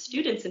process with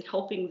students and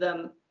helping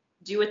them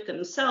do it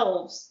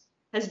themselves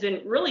has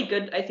been really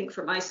good, I think,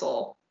 for my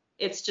soul.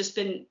 It's just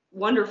been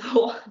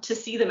wonderful to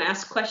see them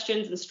ask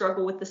questions and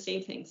struggle with the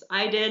same things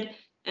I did.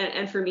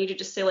 And for me to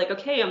just say like,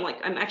 okay,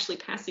 I'm actually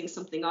passing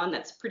something on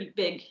that's pretty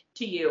big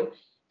to you.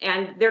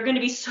 And they're going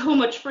to be so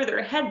much further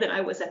ahead than I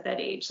was at that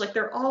age. Like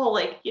they're all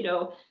like,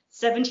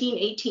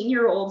 17,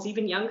 18-year-olds,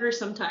 even younger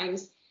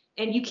sometimes.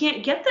 And you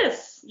can't get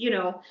this,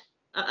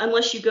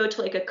 unless you go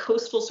to like a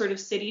coastal sort of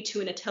city to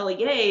an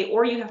atelier,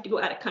 or you have to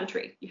go out of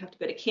country. You have to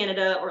go to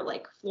Canada or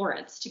like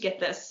Florence to get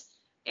this.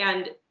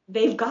 And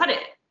they've got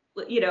it,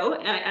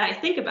 and I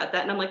think about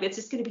that and I'm like, it's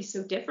just going to be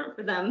so different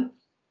for them.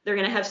 They're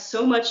going to have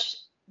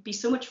be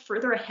so much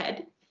further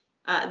ahead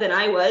than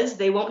I was.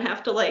 They won't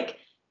have to like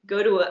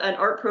go to an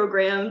art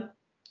program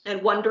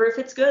and wonder if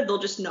it's good. They'll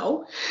just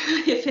know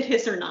if it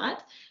is or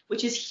not,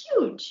 which is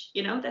huge.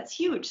 That's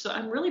huge. So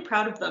I'm really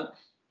proud of them,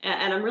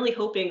 and I'm really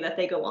hoping that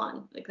they go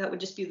on. Like that would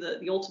just be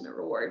the ultimate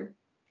reward.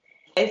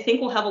 I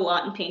think we'll have a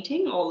lot in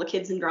painting. All the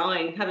kids in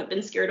drawing haven't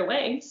been scared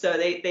away, so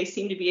they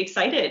seem to be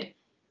excited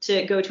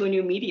to go to a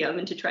new medium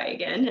and to try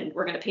again. And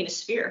we're going to paint a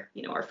sphere,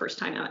 our first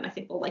time out, and I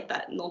think they'll like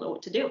that and they'll know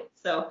what to do.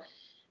 So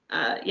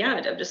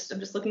I'm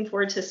just looking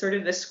forward to sort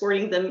of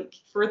escorting them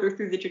further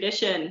through the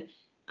tradition.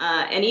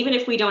 And even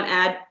if we don't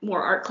add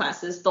more art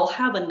classes, they'll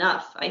have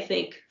enough, I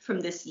think, from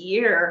this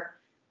year,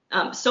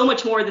 so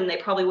much more than they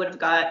probably would have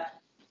got,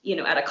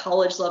 at a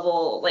college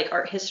level, like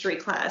art history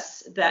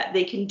class, that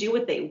they can do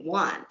what they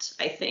want.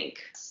 I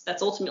think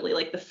that's ultimately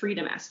like the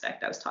freedom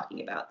aspect I was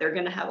talking about. They're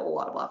going to have a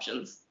lot of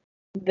options.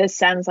 This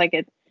sounds like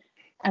an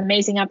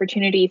amazing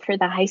opportunity for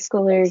the high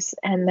schoolers.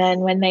 And then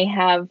when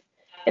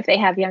if they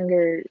have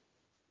younger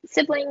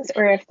siblings,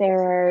 or if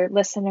there are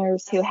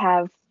listeners who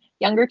have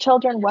younger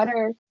children,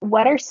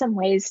 what are some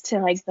ways to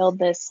like build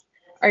this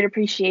art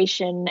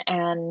appreciation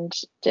and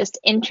just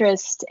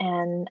interest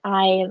and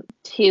eye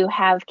to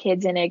have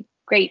kids in a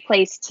great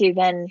place to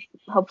then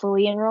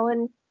hopefully enroll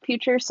in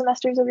future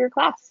semesters of your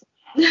class?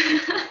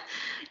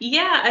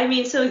 Yeah, I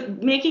mean, so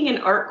making an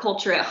art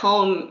culture at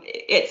home,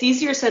 it's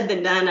easier said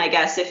than done, I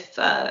guess, if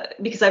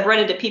because I've run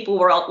into people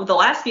where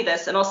they'll ask me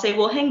this and I'll say,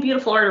 well, hang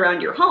beautiful art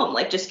around your home.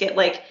 Like just get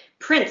like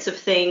prints of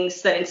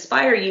things that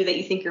inspire you that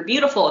you think are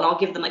beautiful. And I'll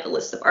give them like a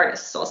list of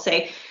artists. So I'll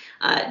say,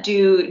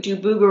 do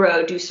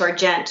Bouguereau, do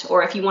Sargent,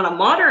 or if you want a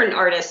modern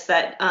artist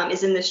that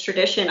is in this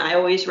tradition, I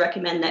always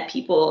recommend that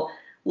people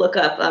look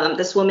up.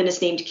 This woman is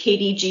named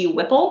Katie G.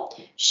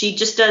 Whipple. She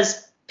just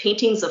does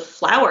paintings of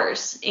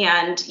flowers,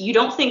 and you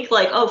don't think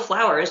like, oh,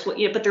 flowers,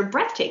 but they're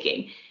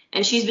breathtaking.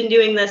 And she's been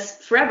doing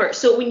this forever.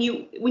 So when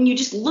you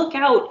just look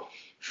out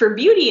for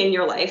beauty in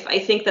your life, I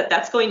think that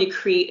that's going to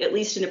create at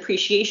least an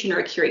appreciation or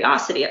a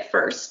curiosity at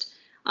first.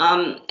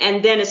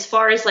 And then as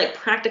far as like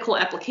practical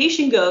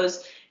application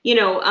goes,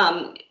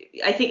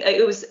 I think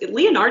it was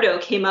Leonardo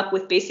came up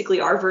with basically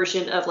our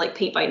version of like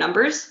paint by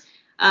numbers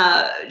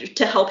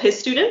to help his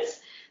students.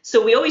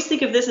 So we always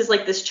think of this as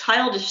like this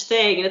childish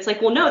thing. And it's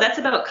like, well, no, that's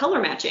about color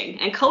matching.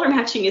 And color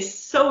matching is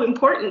so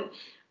important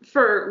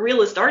for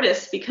realist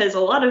artists because a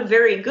lot of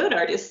very good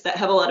artists that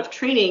have a lot of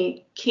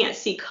training can't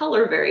see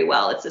color very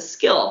well. It's a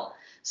skill.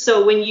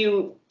 So when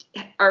you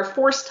are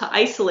forced to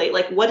isolate,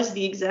 like what is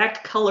the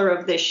exact color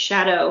of this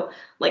shadow,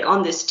 like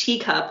on this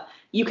teacup,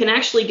 you can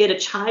actually get a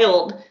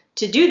child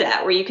to do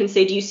that, where you can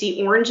say, do you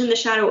see orange in the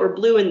shadow or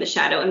blue in the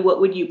shadow? And what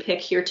would you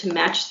pick here to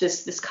match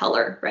this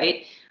color,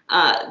 right?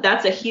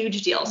 That's a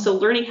huge deal. So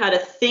learning how to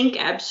think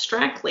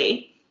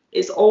abstractly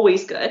is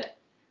always good.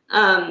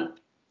 And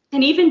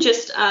even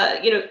just,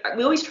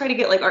 we always try to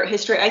get like art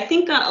history. I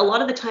think a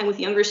lot of the time with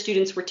younger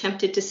students, we're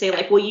tempted to say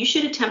like, well, you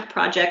should attempt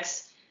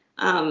projects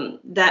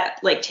that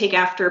like take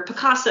after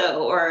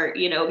Picasso or,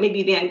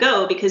 maybe Van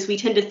Gogh, because we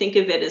tend to think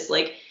of it as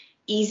like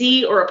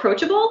easy or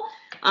approachable.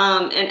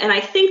 And I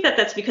think that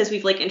that's because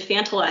we've like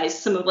infantilized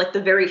some of like the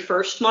very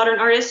first modern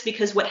artists,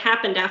 because what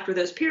happened after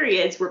those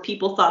periods where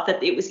people thought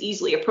that it was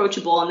easily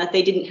approachable and that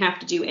they didn't have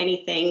to do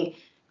anything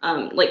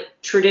like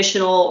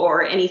traditional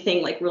or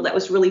anything like that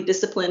was really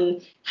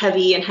discipline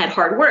heavy and had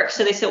hard work.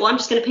 So they said, well, I'm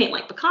just going to paint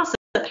like Picasso.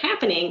 What's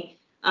happening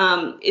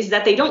is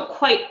that they don't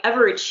quite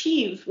ever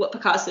achieve what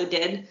Picasso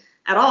did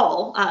at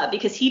all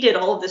because he did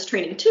all of this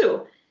training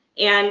too.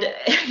 And,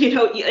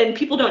 and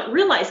people don't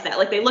realize that.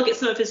 Like they look at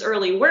some of his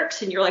early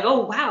works and you're like,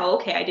 oh, wow,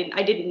 okay,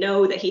 I didn't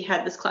know that he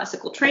had this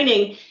classical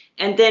training.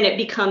 And then it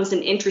becomes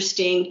an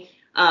interesting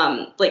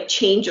like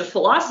change of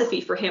philosophy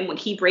for him when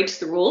he breaks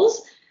the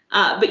rules.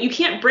 But you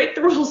can't break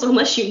the rules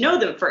unless you know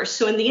them first.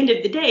 So in the end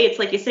of the day, it's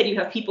like I said, you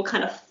have people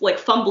kind of like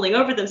fumbling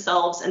over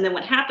themselves. And then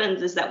what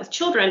happens is that with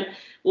children,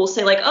 we'll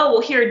say like, oh,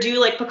 well, here,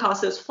 do like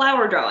Picasso's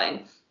flower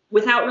drawing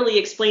without really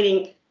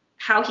explaining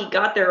how he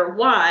got there or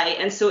why.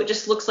 And so it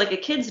just looks like a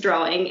kid's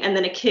drawing, and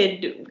then a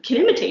kid can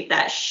imitate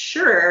that,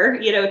 sure,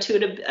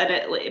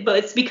 but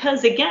it's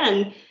because,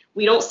 again,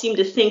 we don't seem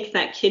to think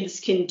that kids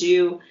can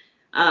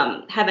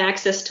have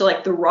access to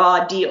like the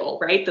raw deal,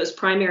 right? Those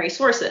primary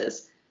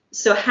sources.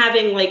 So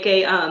having like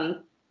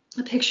a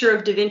picture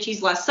of Da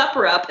Vinci's Last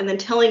Supper up and then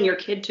telling your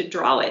kid to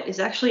draw it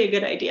is actually a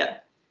good idea.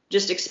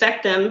 Just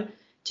expect them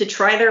to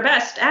try their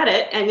best at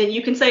it. And then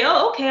you can say,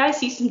 oh, okay, I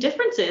see some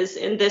differences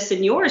in this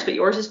and yours, but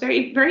yours is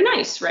very, very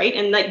nice, right?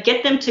 And like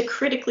get them to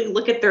critically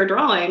look at their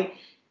drawing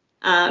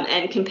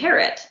and compare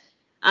it.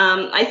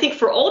 I think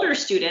for older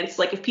students,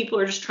 like if people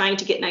are just trying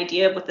to get an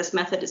idea of what this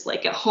method is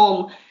like at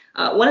home,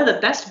 one of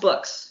the best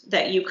books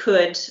that you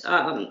could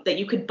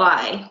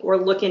buy or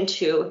look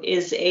into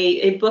is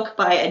a book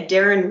by a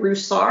Darren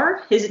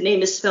Roussar. His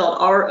name is spelled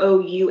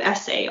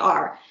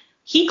Rousar.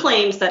 He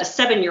claims that a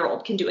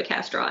 7-year-old can do a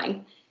cast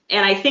drawing.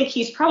 And I think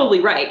he's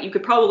probably right. You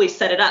could probably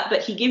set it up,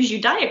 but he gives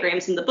you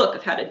diagrams in the book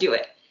of how to do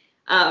it.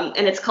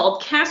 And it's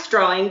called Cast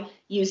Drawing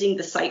Using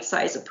the Sight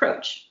Size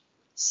Approach.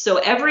 So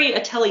every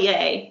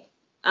atelier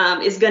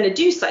is going to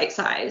do sight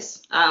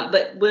size.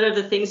 But one of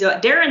the things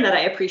about Darren that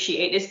I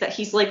appreciate is that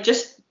he's like,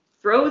 just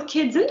throw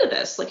kids into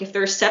this. Like if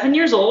they're 7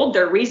 years old,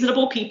 they're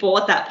reasonable people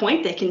at that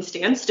point. They can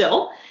stand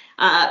still,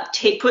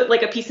 put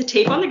like a piece of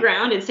tape on the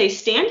ground and say,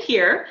 stand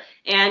here,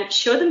 and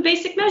show them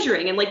basic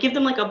measuring and like give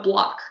them like a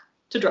block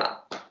to draw.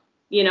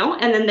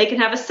 And then they can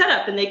have a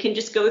setup and they can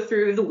just go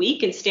through the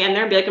week and stand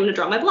there and be like, I'm going to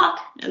draw my block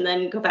and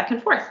then go back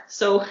and forth.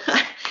 So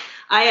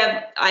I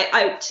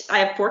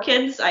have 4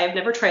 kids. I have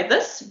never tried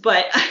this,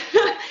 but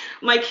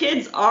my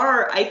kids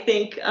are, I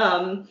think,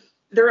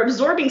 they're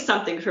absorbing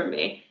something from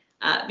me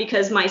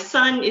because my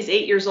son is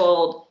 8 years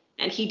old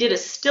and he did a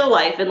still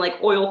life in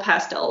like oil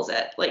pastels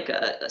at like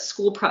a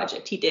school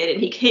project he did. And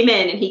he came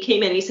in and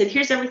he said,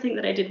 here's everything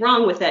that I did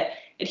wrong with it.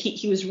 And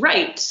he was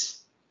right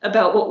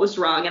about what was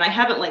wrong, and I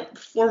haven't like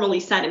formally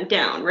sat him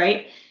down,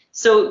 right?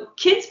 So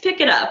kids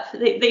pick it up.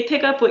 They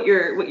pick up what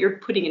you're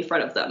putting in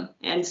front of them,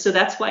 and so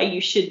that's why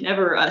you should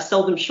never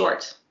sell them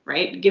short,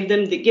 right? Give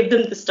them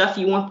the stuff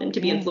you want them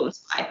to be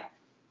influenced by.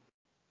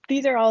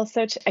 These are all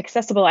such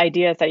accessible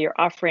ideas that you're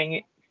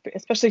offering,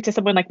 especially to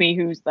someone like me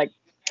who's like,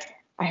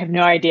 I have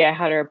no idea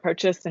how to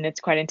approach this, and it's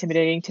quite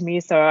intimidating to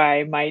me. So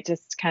I might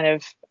just kind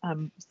of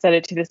set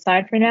it to the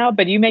side for now.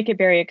 But you make it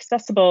very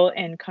accessible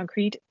and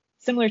concrete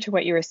similar to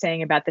what you were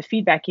saying about the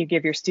feedback you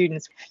give your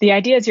students. The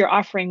ideas you're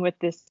offering with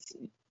this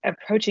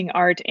approaching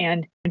art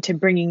and to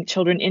bringing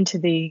children into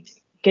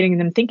getting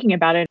them thinking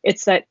about it.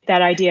 It's that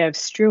idea of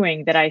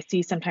strewing that I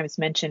see sometimes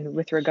mentioned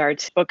with regard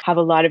to book, have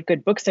a lot of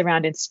good books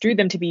around and strew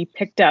them to be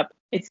picked up.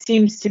 It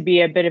seems to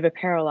be a bit of a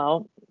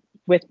parallel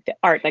with the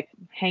art, like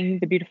hang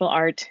the beautiful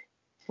art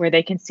where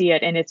they can see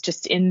it and it's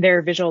just in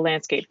their visual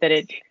landscape that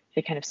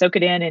they kind of soak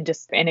it in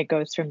and it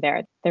goes from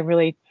there. That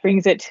really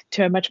brings it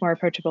to a much more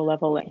approachable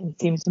level and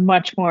seems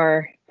much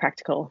more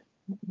practical.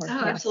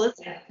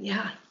 Absolutely.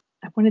 Yeah.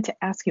 I wanted to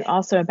ask you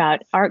also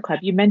about Art Club.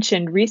 You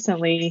mentioned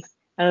recently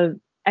a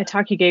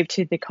talk you gave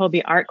to the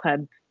Colby Art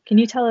Club. Can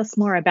you tell us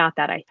more about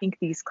that? I think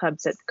these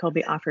clubs that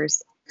Colby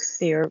offers,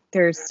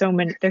 there's so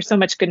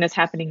much goodness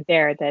happening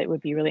there that it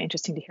would be really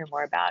interesting to hear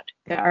more about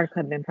the Art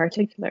Club in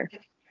particular.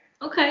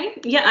 Okay.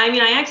 Yeah, I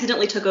mean, I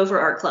accidentally took over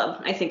Art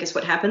Club, I think is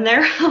what happened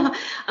there.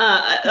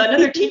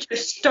 Another teacher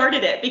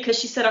started it because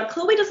she said,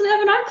 Chloe doesn't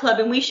have an art club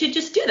and we should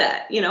just do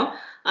that,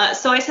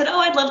 So I said,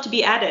 I'd love to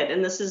be added.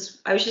 And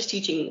I was just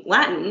teaching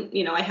Latin,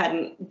 I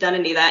hadn't done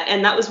any of that.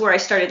 And that was where I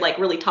started like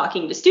really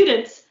talking to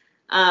students.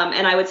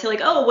 And I would say like,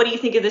 what do you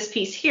think of this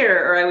piece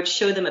here? Or I would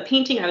show them a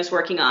painting I was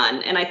working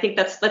on. And I think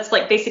that's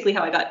like basically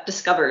how I got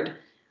discovered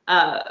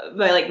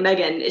by like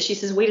Megan. She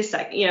says, wait a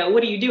sec,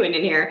 what are you doing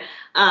in here?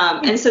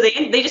 And so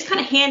they just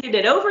kind of handed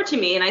it over to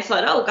me and I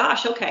thought, oh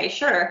gosh, okay,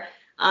 sure.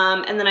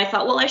 And then I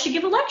thought, well, I should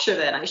give a lecture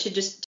then. I should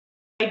just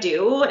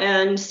do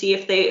and see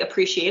if they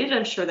appreciate it.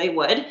 I'm sure they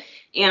would.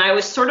 And I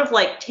was sort of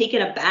like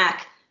taken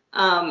aback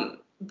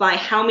by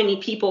how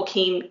many people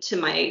came to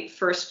my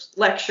first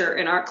lecture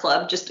in Art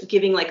Club, just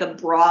giving like a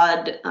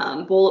broad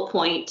bullet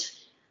point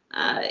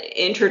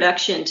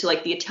introduction to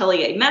like the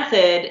atelier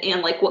method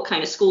and like what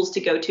kind of schools to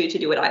go to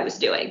do what I was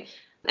doing.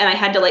 And I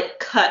had to like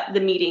cut the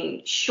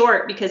meeting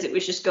short because it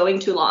was just going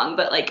too long.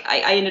 But like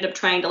I ended up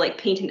trying to like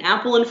paint an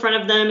apple in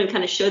front of them and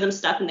kind of show them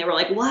stuff. And they were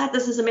like, what?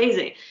 This is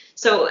amazing.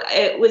 So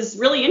it was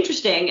really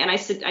interesting. And I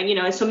said,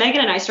 and so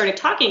Megan and I started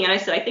talking and I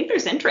said, I think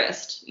there's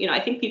interest. I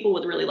think people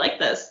would really like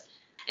this.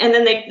 And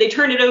then they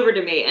turned it over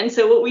to me. And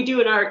so what we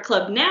do in Art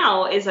Club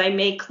now is I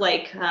make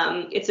like,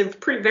 it's a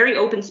very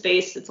open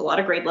space. It's a lot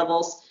of grade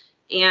levels.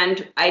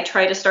 And I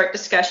try to start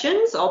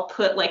discussions. I'll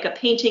put like a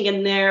painting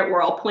in there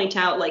where I'll point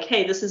out like,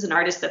 hey, this is an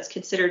artist that's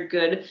considered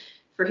good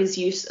for his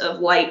use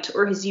of white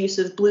or his use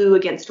of blue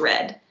against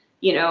red,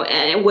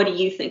 and what do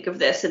you think of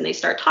this? And they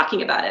start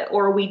talking about it.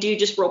 Or we do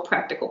just real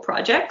practical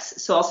projects.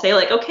 So I'll say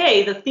like,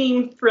 okay, the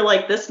theme for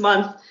like this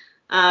month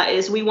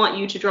is we want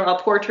you to draw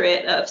a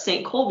portrait of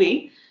St.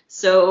 Colby.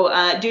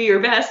 So do your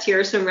best. Here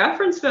are some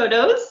reference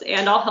photos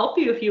and I'll help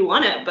you if you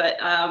want it.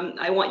 But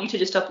I want you to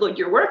just upload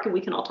your work and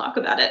we can all talk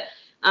about it.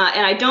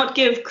 And I don't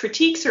give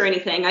critiques or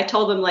anything. I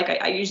told them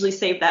like I usually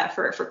save that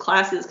for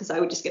classes because I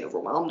would just get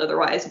overwhelmed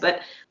otherwise.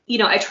 But,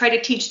 I try to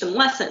teach them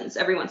lessons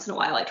every once in a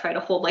while. I try to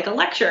hold like a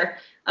lecture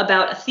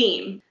about a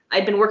theme.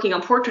 I'd been working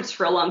on portraits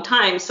for a long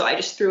time, so I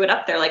just threw it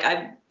up there. Like,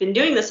 I've been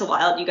doing this a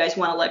while. Do you guys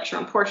want to lecture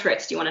on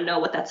portraits? Do you want to know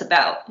what that's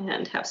about?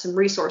 And have some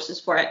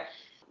resources for it.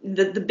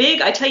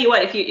 I tell you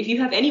what, if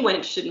you have anyone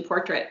interested in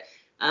portrait,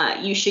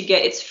 you should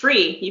it's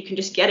free. You can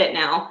just get it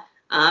now.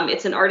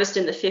 It's an artist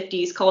in the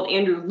 50s called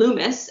Andrew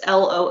Loomis,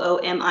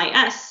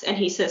 Loomis, and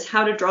he says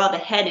how to draw the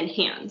head and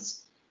hands.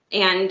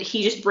 And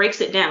he just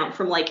breaks it down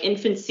from like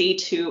infancy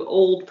to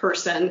old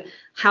person,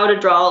 how to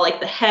draw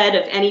like the head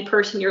of any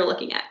person you're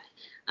looking at,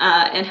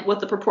 and what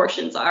the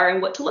proportions are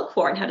and what to look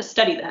for and how to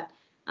study that.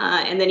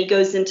 And then he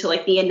goes into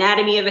like the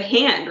anatomy of a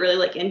hand, really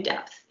like in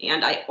depth.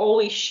 And I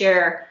always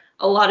share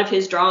a lot of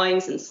his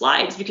drawings and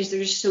slides because they're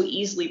just so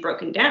easily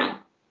broken down,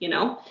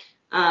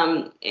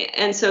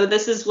 and so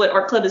this is what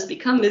Art Club has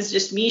become, is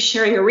just me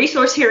sharing a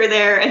resource here or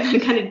there and then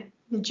kind of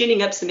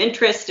ginning up some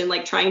interest and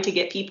like trying to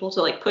get people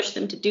to like push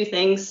them to do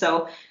things.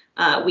 So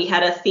we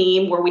had a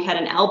theme where we had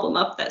an album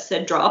up that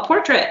said, draw a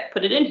portrait,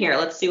 put it in here.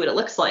 Let's see what it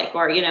looks like.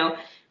 Or,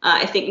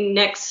 I think in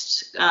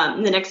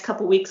the next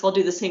couple weeks, I'll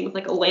do the same with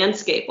like a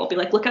landscape. I'll be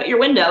like, look out your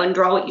window and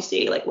draw what you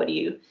see. Like,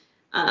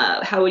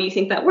 how do you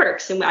think that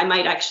works? And I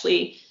might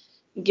actually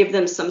give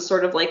them some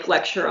sort of like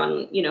lecture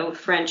on,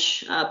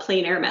 French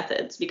plein air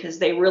methods, because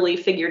they really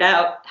figured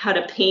out how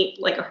to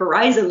paint like a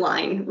horizon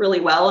line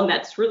really well. And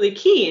that's really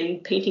key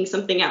in painting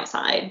something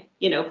outside.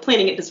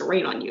 Planning it doesn't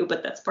rain on you,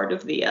 but that's part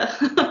of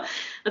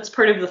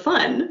the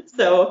fun.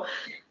 So,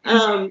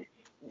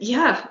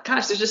 yeah,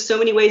 gosh, there's just so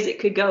many ways it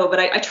could go. But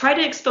I try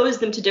to expose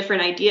them to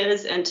different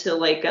ideas and to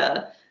like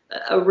a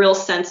real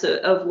sense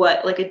of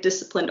what like a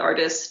disciplined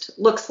artist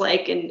looks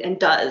like and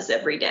does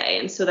every day.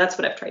 And so that's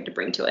what I've tried to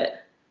bring to it.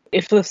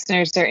 If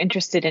listeners are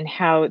interested in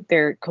how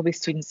their Colby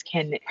students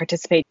can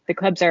participate, the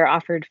clubs are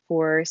offered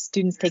for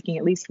students taking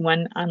at least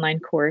one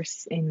online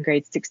course in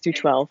grades 6 through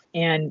 12.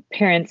 And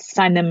parents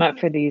sign them up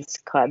for these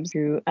clubs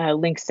through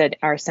links that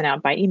are sent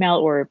out by email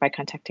or by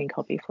contacting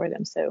Colby for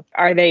them. So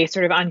are they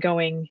sort of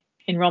ongoing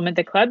enrollment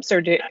at the clubs,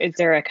 or is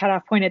there a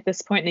cutoff point at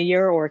this point in the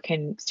year, or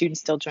can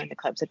students still join the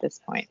clubs at this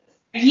point?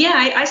 Yeah,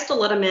 I still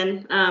let them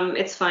in.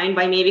 It's fine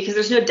by me because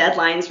there's no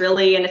deadlines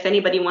really. And if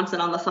anybody wants in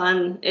on the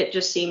fun, it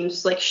just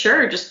seems like,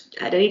 sure, just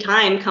at any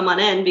time, come on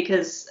in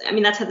because, I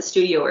mean, that's how the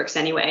studio works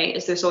anyway,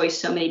 is there's always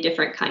so many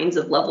different kinds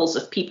of levels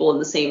of people in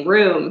the same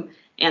room.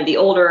 And the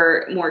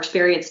older, more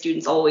experienced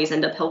students always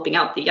end up helping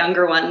out the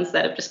younger ones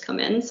that have just come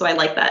in. So I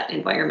like that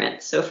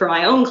environment. So for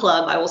my own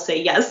club, I will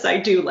say, yes, I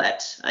do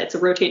let. It's a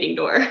rotating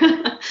door.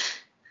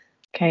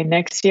 Okay,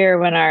 next year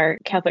when our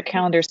Catholic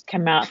calendars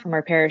come out from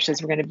our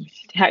parishes, we're going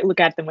to look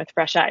at them with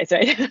fresh eyes,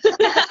 right?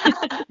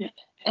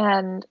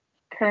 And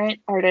current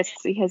artists,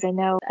 because I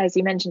know, as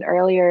you mentioned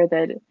earlier,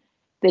 that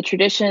the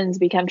traditions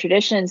become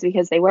traditions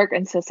because they work.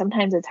 And so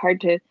sometimes it's hard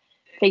to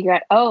figure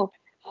out, oh,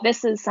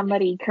 this is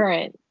somebody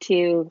current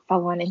to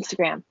follow on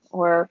Instagram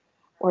or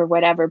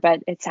whatever.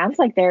 But it sounds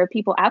like there are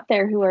people out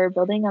there who are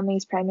building on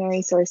these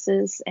primary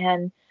sources.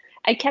 And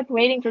I kept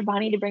waiting for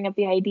Bonnie to bring up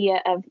the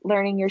idea of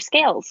learning your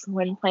scales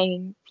when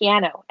playing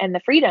piano and the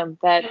freedom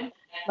that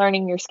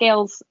learning your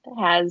scales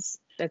has.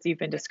 As you've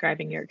been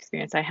describing your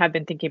experience, I have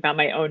been thinking about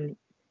my own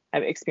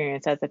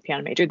experience as a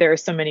piano major. There are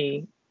so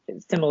many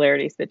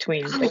similarities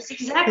between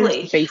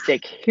exactly.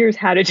 Here's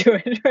how to do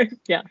it. Right?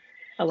 Yeah,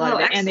 a lot of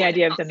it. Excellent. And the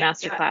idea of the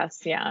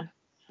masterclass. Yeah.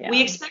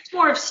 We expect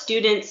more of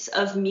students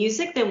of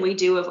music than we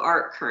do of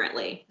art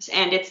currently.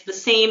 And it's the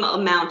same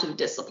amount of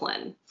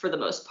discipline for the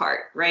most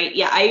part, right?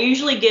 Yeah, I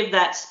usually give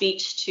that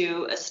speech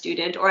to a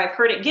student, or I've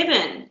heard it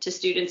given to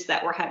students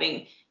that were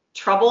having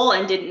trouble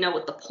and didn't know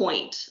what the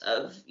point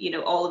of,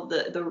 all of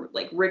the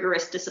like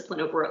rigorous discipline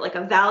over like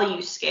a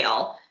value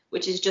scale,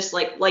 which is just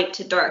like light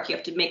to dark. You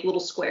have to make little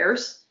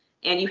squares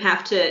and you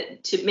have to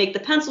make the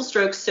pencil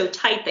strokes so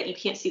tight that you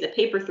can't see the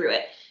paper through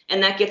it.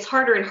 And that gets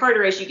harder and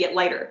harder as you get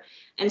lighter.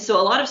 And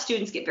so a lot of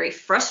students get very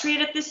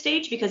frustrated at this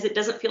stage because it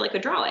doesn't feel like a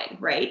drawing,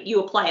 right?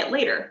 You apply it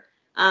later.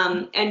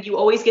 And you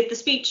always get the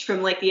speech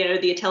from like, the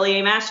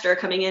atelier master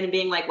coming in and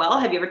being like, well,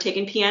 have you ever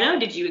taken piano?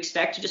 Did you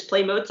expect to just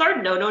play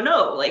Mozart?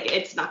 No. Like,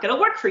 it's not going to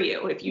work for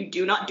you if you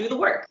do not do the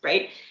work,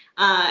 right?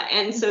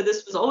 And so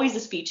this was always a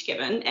speech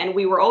given. And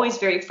we were always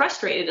very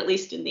frustrated, at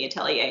least in the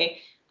atelier,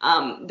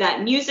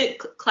 that music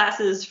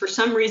classes, for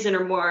some reason,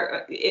 are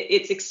more,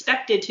 it's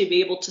expected to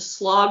be able to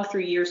slog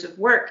through years of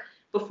work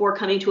before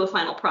coming to a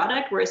final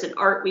product, whereas in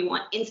art, we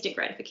want instant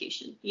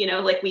gratification.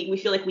 Like we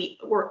feel like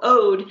we're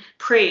owed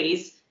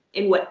praise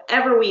in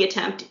whatever we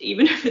attempt,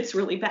 even if it's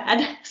really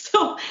bad.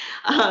 So,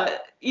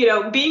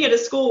 being at a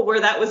school where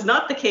that was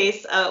not the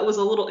case it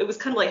was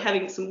kind of like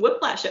having some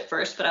whiplash at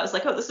first, but I was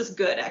like, oh, this is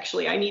good,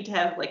 actually. I need to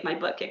have like my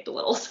butt kicked a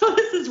little. So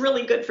this is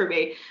really good for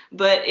me.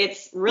 But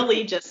it's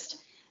really just,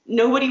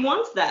 nobody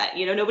wants that,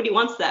 nobody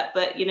wants that.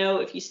 But,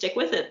 if you stick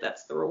with it,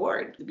 that's the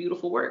reward, the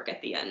beautiful work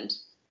at the end.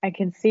 I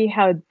can see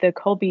how the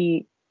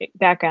Colby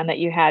background that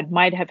you had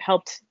might have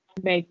helped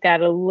make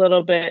that a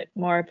little bit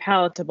more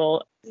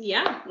palatable.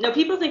 Yeah, no,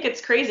 people think it's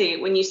crazy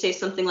when you say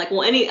something like,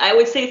 well, I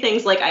would say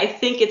things like, I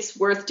think it's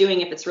worth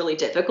doing if it's really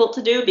difficult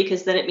to do,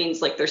 because then it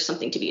means like there's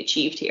something to be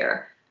achieved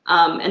here.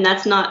 And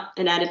that's not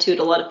an attitude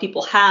a lot of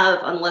people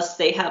have unless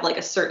they have like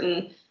a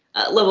certain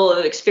level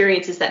of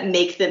experiences that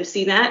make them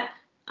see that.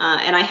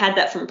 And I had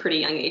that from a pretty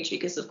young age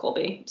because of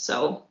Colby.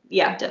 So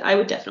yeah, I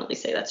would definitely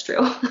say that's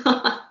true.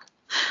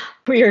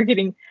 We are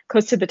getting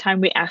close to the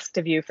time we asked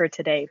of you for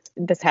today.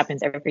 This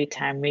happens every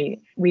time.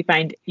 We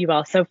find you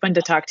all so fun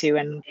to talk to.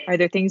 And are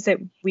there things that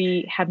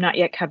we have not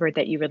yet covered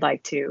that you would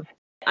like to?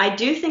 I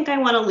do think I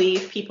want to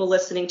leave people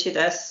listening to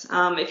this,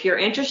 if you're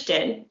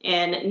interested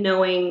in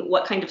knowing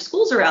what kind of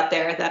schools are out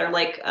there that are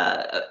like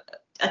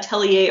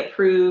Atelier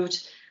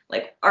approved,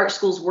 like art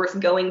schools worth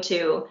going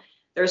to.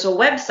 There's a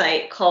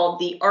website called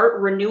the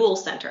Art Renewal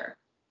Center.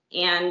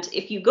 And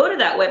if you go to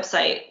that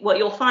website, what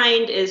you'll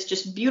find is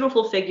just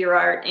beautiful figure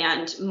art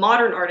and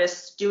modern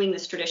artists doing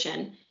this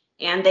tradition.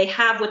 And they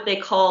have what they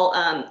call,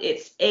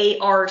 it's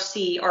ARC,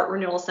 Art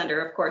Renewal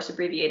Center, of course,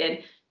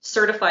 abbreviated,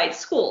 certified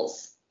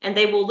schools. And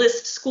they will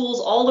list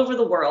schools all over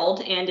the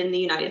world and in the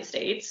United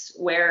States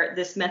where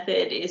this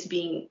method is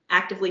being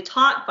actively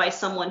taught by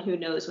someone who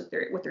knows what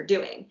they're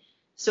doing.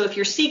 So if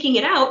you're seeking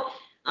it out,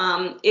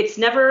 it's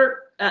never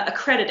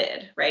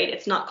accredited, right?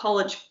 It's not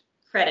college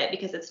credit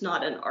because it's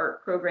not an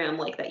art program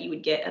like that you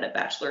would get at a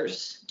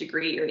bachelor's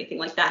degree or anything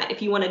like that.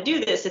 If you want to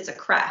do this, it's a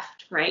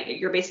craft, right?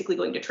 You're basically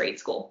going to trade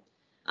school.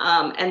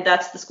 And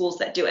that's the schools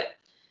that do it.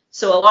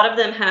 So a lot of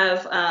them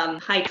have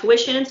high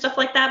tuition and stuff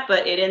like that,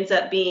 but it ends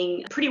up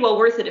being pretty well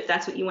worth it if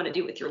that's what you want to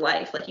do with your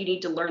life. Like, you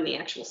need to learn the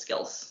actual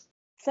skills.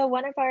 So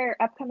one of our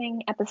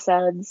upcoming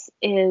episodes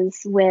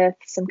is with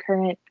some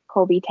current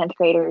Colby 10th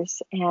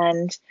graders,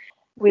 and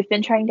we've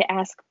been trying to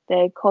ask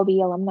the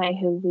Colby alumni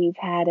who we've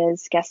had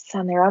as guests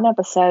on their own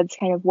episodes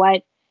kind of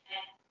what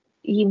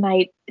you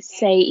might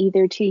say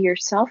either to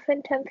yourself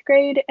in 10th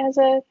grade as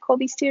a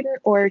Colby student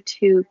or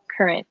to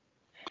current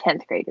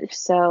 10th graders.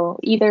 So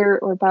either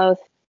or both.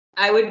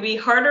 I would be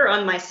harder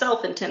on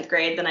myself in 10th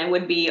grade than I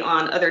would be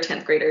on other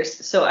 10th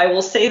graders. So I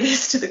will say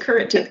this to the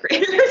current 10th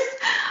graders,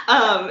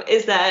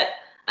 is that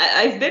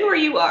I've been where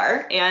you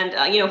are, and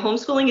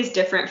homeschooling is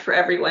different for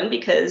everyone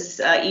because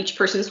each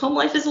person's home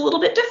life is a little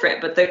bit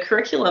different. But the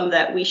curriculum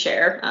that we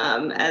share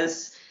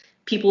as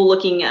people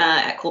looking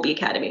at Kolbe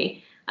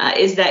Academy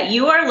is that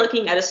you are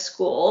looking at a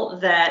school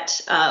that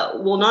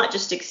will not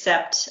just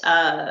accept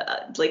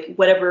like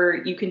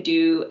whatever you can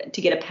do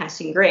to get a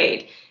passing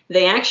grade.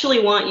 They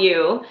actually want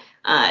you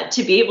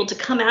to be able to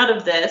come out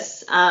of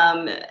this,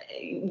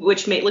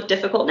 which may look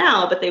difficult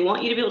now, but they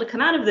want you to be able to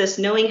come out of this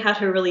knowing how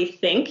to really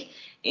think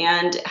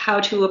and how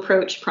to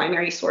approach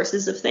primary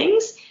sources of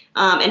things,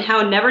 and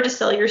how never to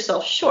sell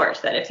yourself short.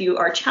 That if you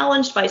are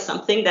challenged by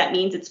something, that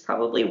means it's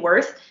probably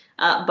worth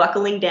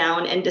buckling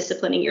down and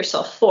disciplining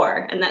yourself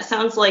for. And that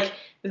sounds like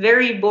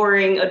very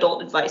boring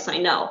adult advice, I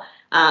know.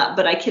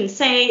 But I can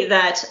say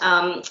that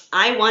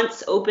I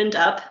once opened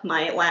up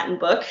my Latin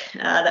book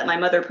that my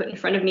mother put in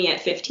front of me at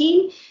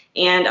 15,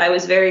 and I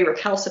was very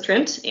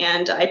recalcitrant,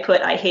 and I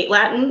put "I hate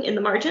Latin" in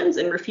the margins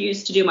and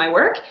refused to do my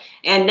work.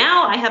 And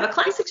now I have a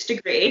classics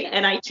degree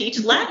and I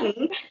teach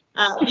Latin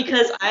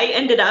because I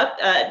ended up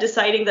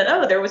deciding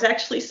that, there was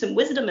actually some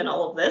wisdom in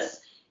all of this.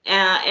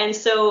 And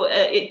so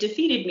it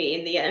defeated me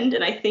in the end.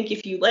 And I think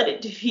if you let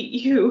it defeat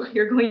you,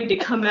 you're going to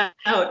come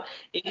out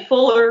a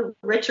fuller,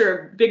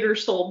 richer, bigger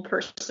souled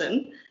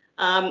person.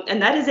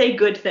 And that is a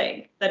good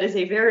thing. That is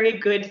a very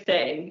good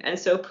thing. And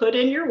so put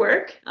in your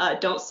work,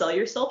 don't sell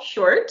yourself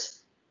short,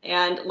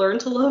 and learn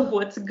to love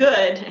what's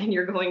good. And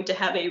you're going to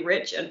have a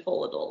rich and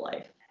full adult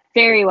life.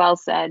 Very well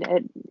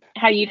said.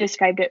 How you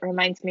described it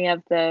reminds me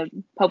of the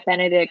Pope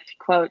Benedict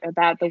quote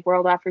about the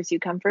world offers you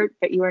comfort,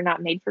 but you are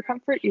not made for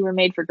comfort. You were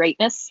made for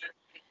greatness.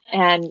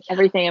 And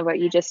everything of what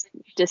you just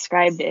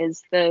described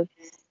is the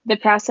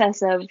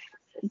process of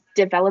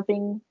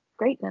developing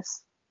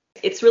greatness.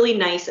 It's really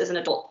nice as an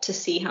adult to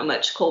see how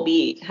much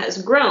Kolbe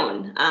has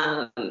grown,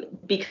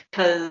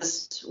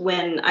 because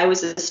when I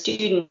was a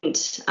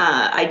student,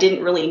 I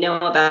didn't really know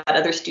about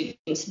other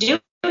students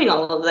doing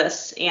all of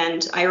this.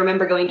 And I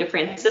remember going to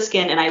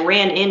Franciscan and I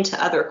ran into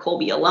other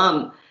Kolbe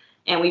alum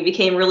and we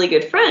became really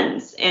good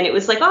friends. And it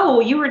was like, oh,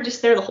 you were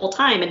just there the whole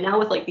time. And now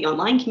with like the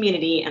online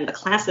community and the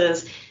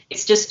classes,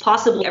 it's just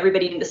possible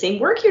everybody doing the same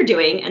work you're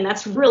doing. And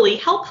that's really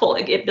helpful.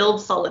 It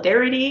builds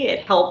solidarity.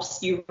 It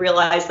helps you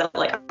realize that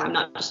like, I'm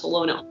not just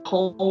alone at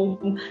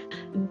home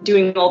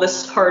doing all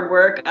this hard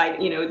work.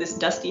 This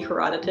dusty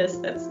Herodotus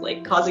that's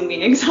like causing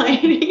me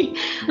anxiety.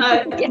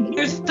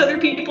 There's other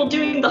people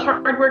doing the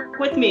hard work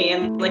with me,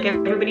 and like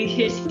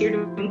everybody is here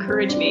to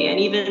encourage me. And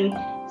even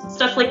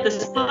stuff like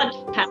this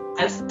podcast,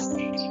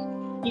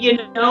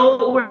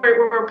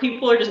 where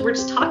people are we're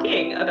just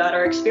talking about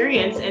our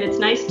experience, and it's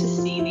nice to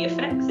see the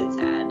effects it's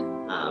had,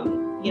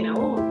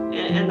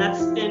 and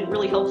that's been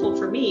really helpful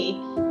for me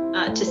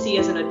to see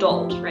as an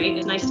adult, right?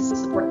 It's nice to see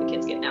support the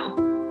kids get now.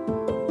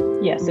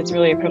 Yes, it's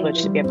really a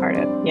privilege to be a part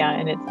of. Yeah,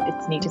 and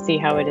it's neat to see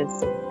how it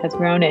has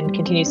grown and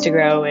continues to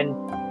grow and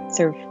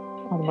serve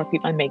all the more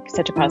people and make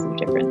such a positive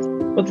difference.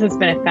 Well, this has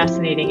been a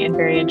fascinating and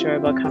very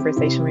enjoyable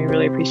conversation. We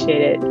really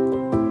appreciate it.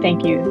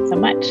 Thank you so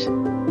much.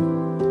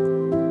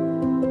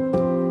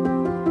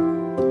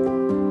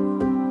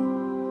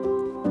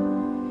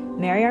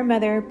 Mary our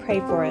Mother, pray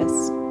for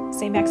us.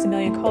 St.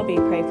 Maximilian Kolbe,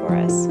 pray for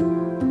us.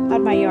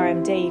 Ad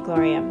Maiorem Dei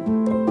Gloriam.